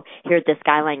 Here at the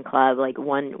Skyline Club, like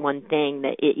one thing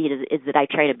that is that I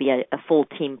try to be a full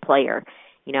team player.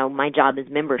 My job is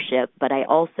membership, but I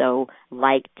also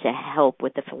like to help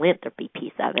with the philanthropy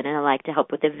piece of it, and I like to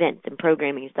help with events and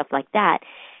programming and stuff like that.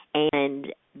 And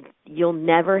you'll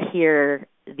never hear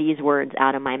these words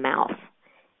out of my mouth.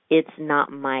 It's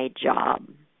not my job.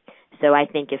 So I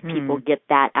think if people get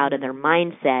that out of their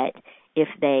mindset, if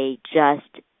they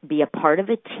just be a part of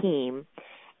a team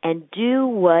and do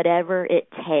whatever it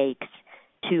takes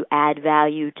to add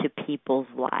value to people's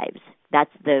lives.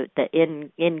 That's the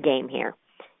end game here,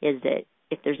 is that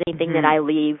if there's anything that I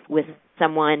leave with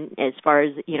someone as far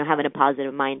as, having a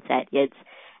positive mindset, it's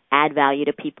add value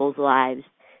to people's lives,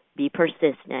 be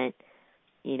persistent,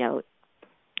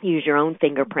 use your own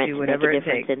fingerprint to make a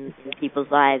difference in people's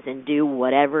lives, and do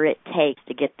whatever it takes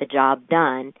to get the job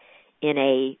done in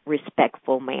a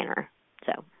respectful manner.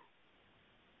 So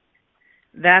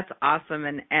that's awesome,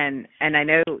 and I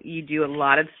know you do a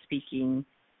lot of speaking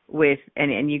with,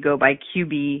 and you go by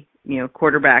QB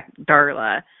quarterback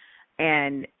Darla.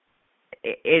 And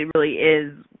it really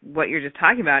is what you're just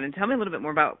talking about. And tell me a little bit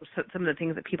more about some of the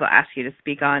things that people ask you to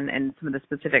speak on and some of the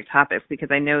specific topics, because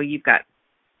I know you've got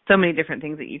so many different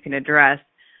things that you can address.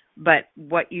 But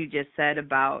what you just said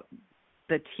about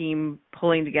the team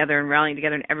pulling together and rallying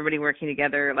together and everybody working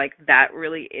together, like that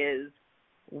really is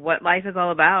what life is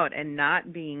all about, and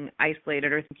not being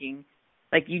isolated or thinking,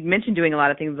 like you mentioned doing a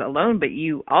lot of things alone, but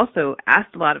you also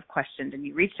asked a lot of questions and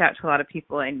you reached out to a lot of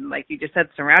people and, like you just said,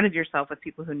 surrounded yourself with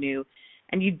people who knew.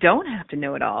 And you don't have to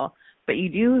know it all, but you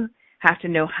do have to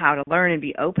know how to learn and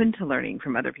be open to learning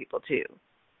from other people too.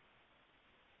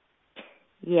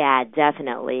 Yeah,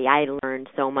 definitely. I learned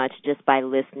so much just by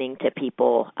listening to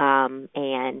people.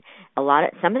 And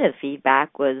some of the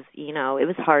feedback was, it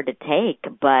was hard to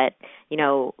take, but,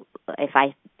 if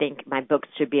I think my books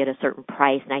should be at a certain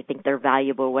price and I think they're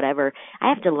valuable or whatever, I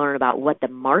have to learn about what the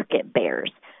market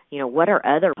bears. What are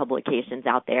other publications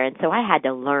out there? And so I had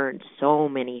to learn so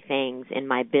many things in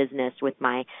my business with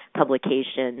my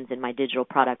publications and my digital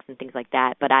products and things like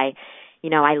that. But I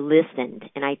listened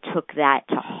and I took that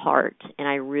to heart, and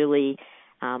I really,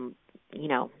 I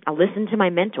listened to my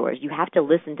mentors. You have to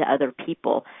listen to other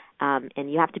people, and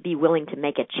you have to be willing to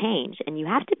make a change, and you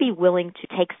have to be willing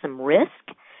to take some risk.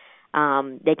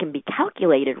 They can be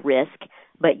calculated risk,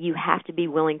 but you have to be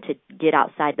willing to get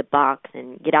outside the box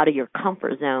and get out of your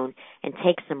comfort zone and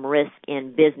take some risk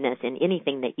in business in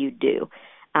anything that you do.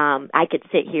 I could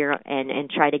sit here and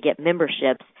try to get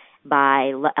memberships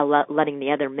by letting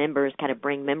the other members kind of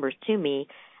bring members to me.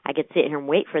 I could sit here and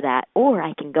wait for that, or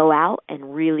I can go out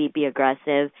and really be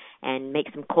aggressive and make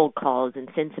some cold calls and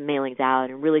send some mailings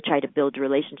out and really try to build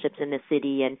relationships in the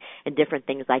city and different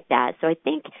things like that. So I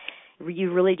think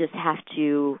you really just have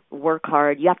to work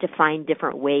hard. You have to find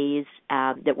different ways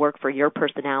that work for your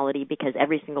personality, because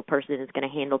every single person is going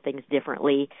to handle things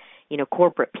differently.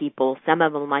 Corporate people, some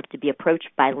of them like to be approached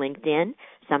by LinkedIn.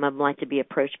 Some of them like to be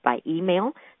approached by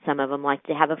email. Some of them like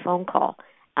to have a phone call.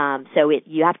 So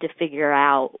you have to figure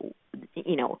out,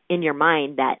 in your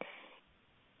mind that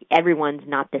everyone's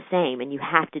not the same, and you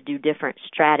have to do different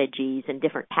strategies and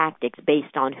different tactics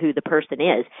based on who the person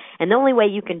is. And the only way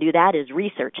you can do that is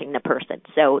researching the person.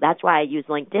 So that's why I use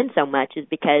LinkedIn so much, is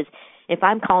because if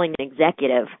I'm calling an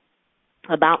executive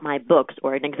about my books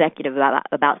or an executive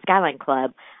about Skyline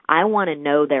Club, I want to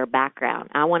know their background.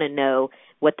 I want to know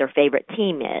what their favorite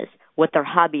team is, what their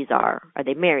hobbies are. Are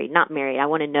they married, not married? I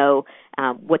want to know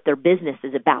what their business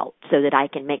is about, so that I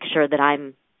can make sure that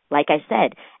I'm, like I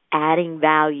said, adding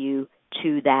value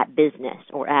to that business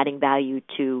or adding value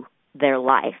to their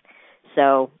life.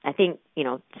 So I think,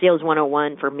 Sales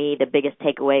 101 for me, the biggest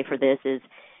takeaway for this is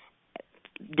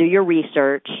do your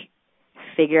research,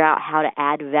 figure out how to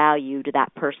add value to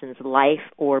that person's life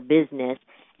or business,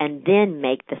 and then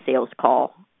make the sales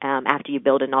call after you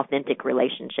build an authentic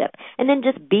relationship. And then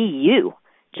just be you.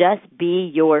 Just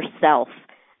be yourself.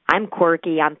 I'm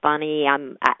quirky, I'm funny,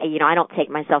 I don't take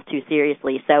myself too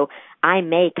seriously, so I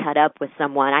may cut up with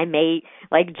someone, I may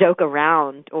joke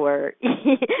around, or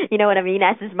you know what I mean?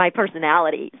 That's just my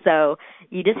personality. So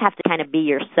you just have to kind of be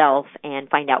yourself and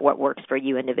find out what works for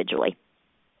you individually.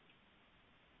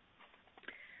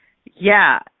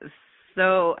 Yeah.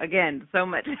 So again, so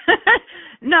much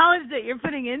knowledge that you're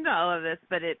putting into all of this,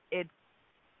 but it's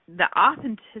the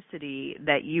authenticity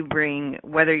that you bring,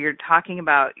 whether you're talking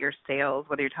about your sales,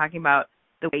 whether you're talking about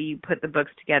the way you put the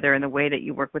books together and the way that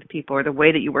you work with people, or the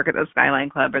way that you work at the Skyline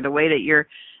Club, or the way that you're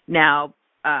now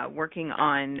working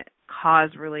on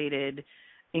cause-related,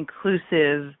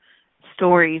 inclusive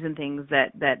stories and things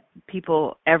that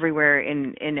people everywhere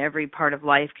in every part of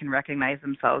life can recognize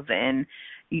themselves in.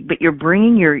 But you're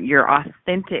bringing your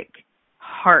authentic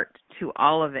heart to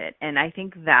all of it. And I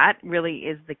think that really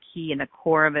is the key and the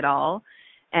core of it all.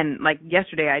 And like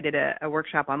yesterday, I did a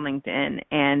workshop on LinkedIn,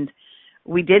 and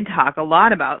we did talk a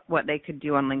lot about what they could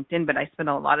do on LinkedIn, but I spent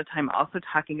a lot of time also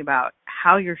talking about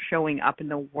how you're showing up in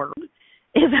the world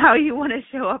is how you want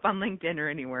to show up on LinkedIn or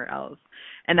anywhere else.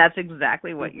 And that's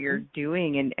exactly what you're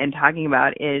doing and talking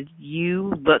about, is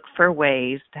you look for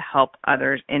ways to help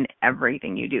others in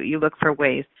everything you do. You look for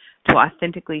ways to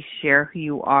authentically share who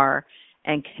you are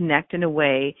and connect in a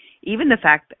way, even the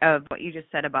fact of what you just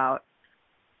said about,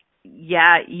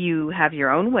 you have your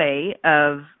own way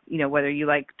of, whether you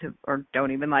like to or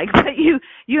don't even like, but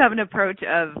you have an approach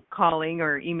of calling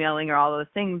or emailing or all those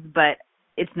things, but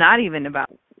it's not even about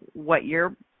what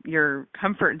your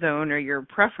comfort zone or your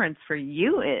preference for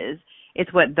you is.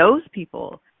 It's what those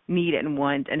people need and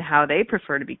want and how they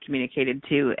prefer to be communicated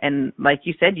to. And like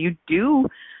you said, you do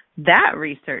that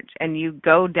research and you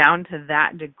go down to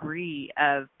that degree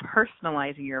of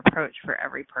personalizing your approach for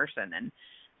every person. And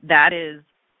that is,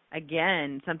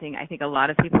 again, something I think a lot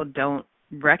of people don't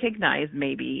recognize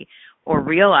maybe or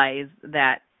realize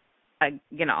that,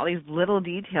 all these little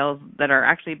details that are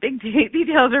actually big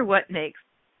details are what makes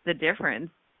the difference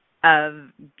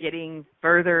of getting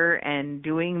further and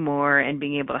doing more and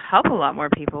being able to help a lot more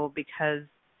people because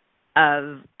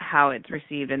of how it's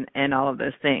received and all of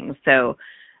those things. So,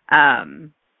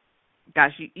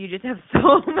 gosh, you just have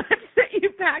so much that you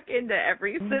pack into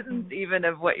every sentence, even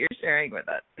of what you're sharing with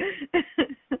us.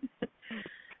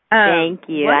 Thank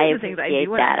you. I appreciate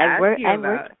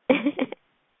that.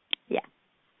 Yeah.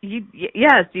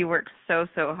 Yes, you work so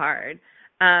hard.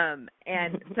 And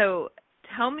so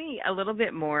tell me a little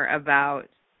bit more about,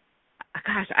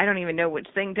 gosh, I don't even know which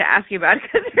thing to ask you about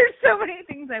because there's so many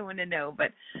things I want to know,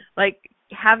 but like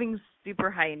having super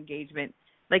high engagement,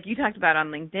 like you talked about on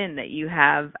LinkedIn that you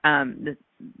have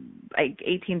like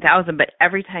 18,000, but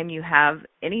every time you have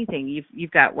anything,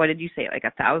 you've got, what did you say, like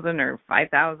 1,000 or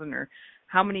 5,000, or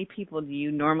how many people do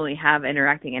you normally have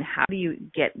interacting, and how do you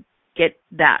get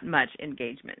that much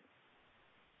engagement?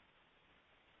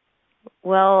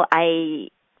 Well, I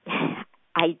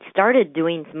started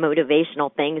doing some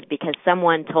motivational things because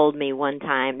someone told me one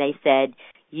time, they said,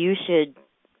 you should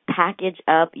package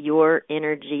up your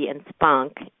energy and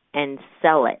spunk and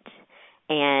sell it.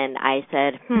 And I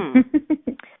said,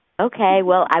 okay,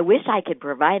 well, I wish I could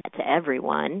provide it to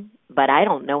everyone, but I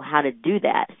don't know how to do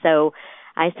that. So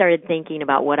I started thinking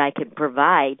about what I could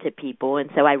provide to people, and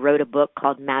so I wrote a book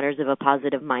called Matters of a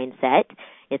Positive Mindset.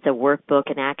 It's a workbook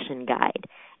and action guide.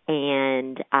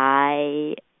 And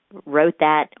I wrote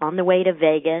that on the way to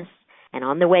Vegas and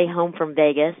on the way home from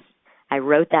Vegas. I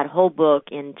wrote that whole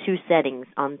book in 2 settings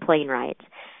on plane rides.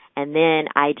 And then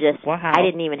I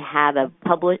didn't even have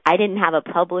I didn't have a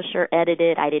publisher edit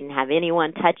it. I didn't have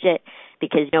anyone touch it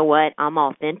because you know what? I'm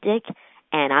authentic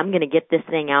and I'm going to get this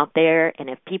thing out there. And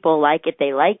if people like it,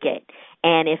 they like it.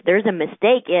 And if there's a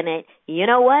mistake in it, you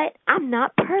know what? I'm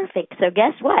not perfect. So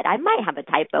guess what? I might have a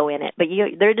typo in it, but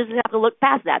there doesn't have to look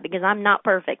past that because I'm not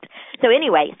perfect. So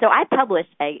anyway, I published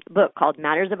a book called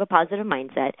Matters of a Positive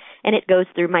Mindset, and it goes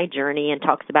through my journey and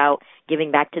talks about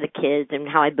giving back to the kids and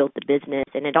how I built the business.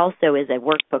 And it also is a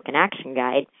workbook and action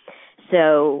guide.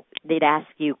 So they'd ask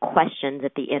you questions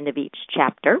at the end of each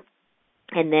chapter,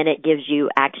 and then it gives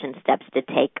you action steps to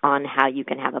take on how you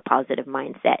can have a positive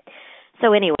mindset.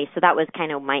 So anyway, that was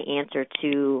kind of my answer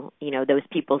to, those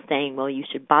people saying, well, you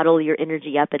should bottle your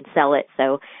energy up and sell it.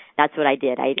 So that's what I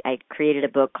did. I created a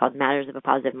book called Matters of a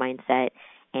Positive Mindset,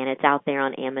 and it's out there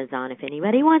on Amazon. If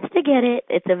anybody wants to get it,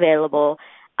 it's available.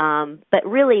 But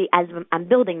really, as I'm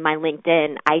building my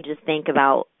LinkedIn, I just think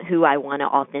about who I want to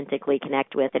authentically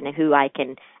connect with and who I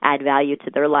can add value to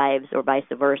their lives or vice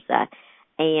versa.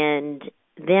 And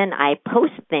then I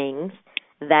post things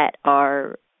that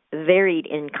are varied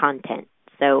in content.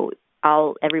 So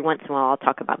every once in a while I'll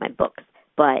talk about my books,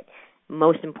 but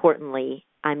most importantly,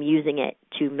 I'm using it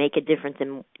to make a difference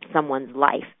in someone's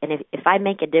life. And if I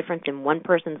make a difference in one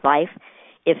person's life,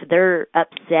 if they're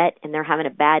upset and they're having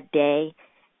a bad day,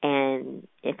 and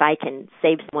if I can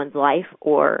save someone's life,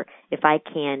 or if I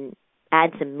can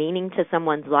add some meaning to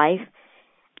someone's life,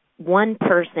 one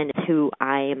person is who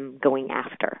I am going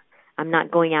after. I'm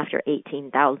not going after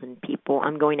 18,000 people.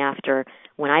 I'm going after,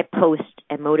 when I post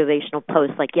a motivational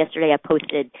post, like yesterday I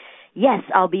posted, yes,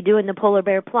 I'll be doing the polar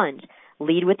bear plunge.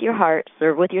 Lead with your heart,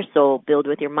 serve with your soul, build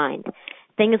with your mind.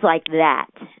 Things like that.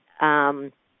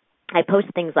 I post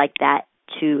things like that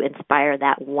to inspire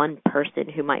that one person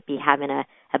who might be having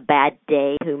a bad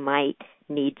day, who might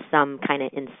need some kind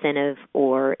of incentive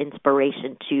or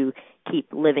inspiration to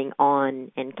keep living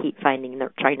on and keep trying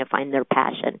to find their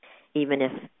passion. Even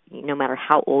if, no matter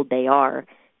how old they are,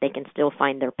 they can still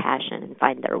find their passion and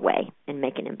find their way and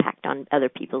make an impact on other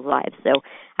people's lives. So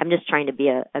I'm just trying to be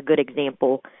a good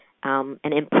example, an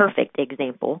imperfect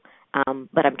example,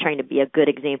 but I'm trying to be a good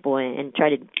example and try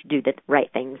to do the right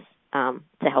things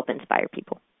to help inspire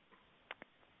people.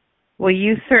 Well,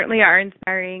 you certainly are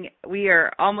inspiring. We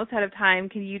are almost out of time.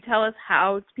 Can you tell us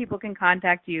how people can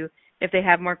contact you if they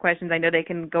have more questions? I know they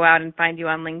can go out and find you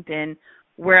on LinkedIn.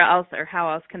 Where else or how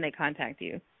else can they contact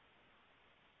you?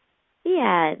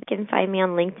 Yeah, you can find me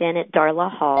on LinkedIn at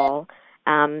Darla Hall.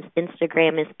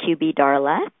 Instagram is QB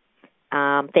Darla.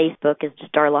 Facebook is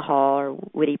just Darla Hall or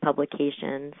Witty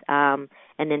Publications. And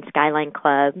then Skyline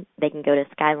Club, they can go to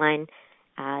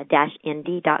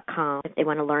skyline-nd.com if they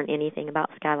want to learn anything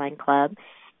about Skyline Club.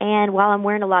 And while I'm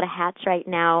wearing a lot of hats right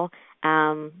now,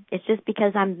 It's just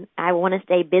because I want to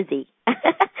stay busy.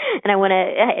 And I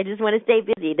just want to stay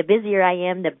busy. The busier I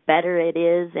am, the better it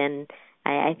is, and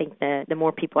I think the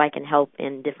more people I can help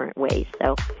in different ways.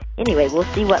 So anyway, we'll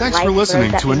see what Thanks life for listening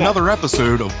throws at to me another next.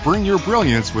 episode of Bring Your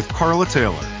Brilliance with Carla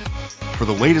Taylor. For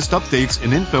the latest updates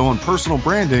and info on personal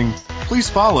branding, please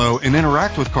follow and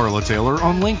interact with Carla Taylor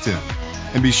on LinkedIn.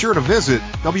 And be sure to visit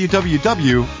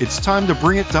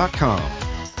www.itstimetoBringIt.com.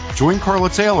 Join Carla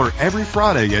Taylor every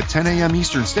Friday at 10 a.m.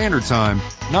 Eastern Standard Time,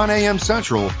 9 a.m.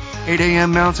 Central, 8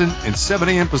 a.m. Mountain, and 7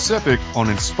 a.m. Pacific on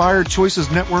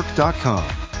InspiredChoicesNetwork.com.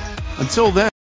 Until then,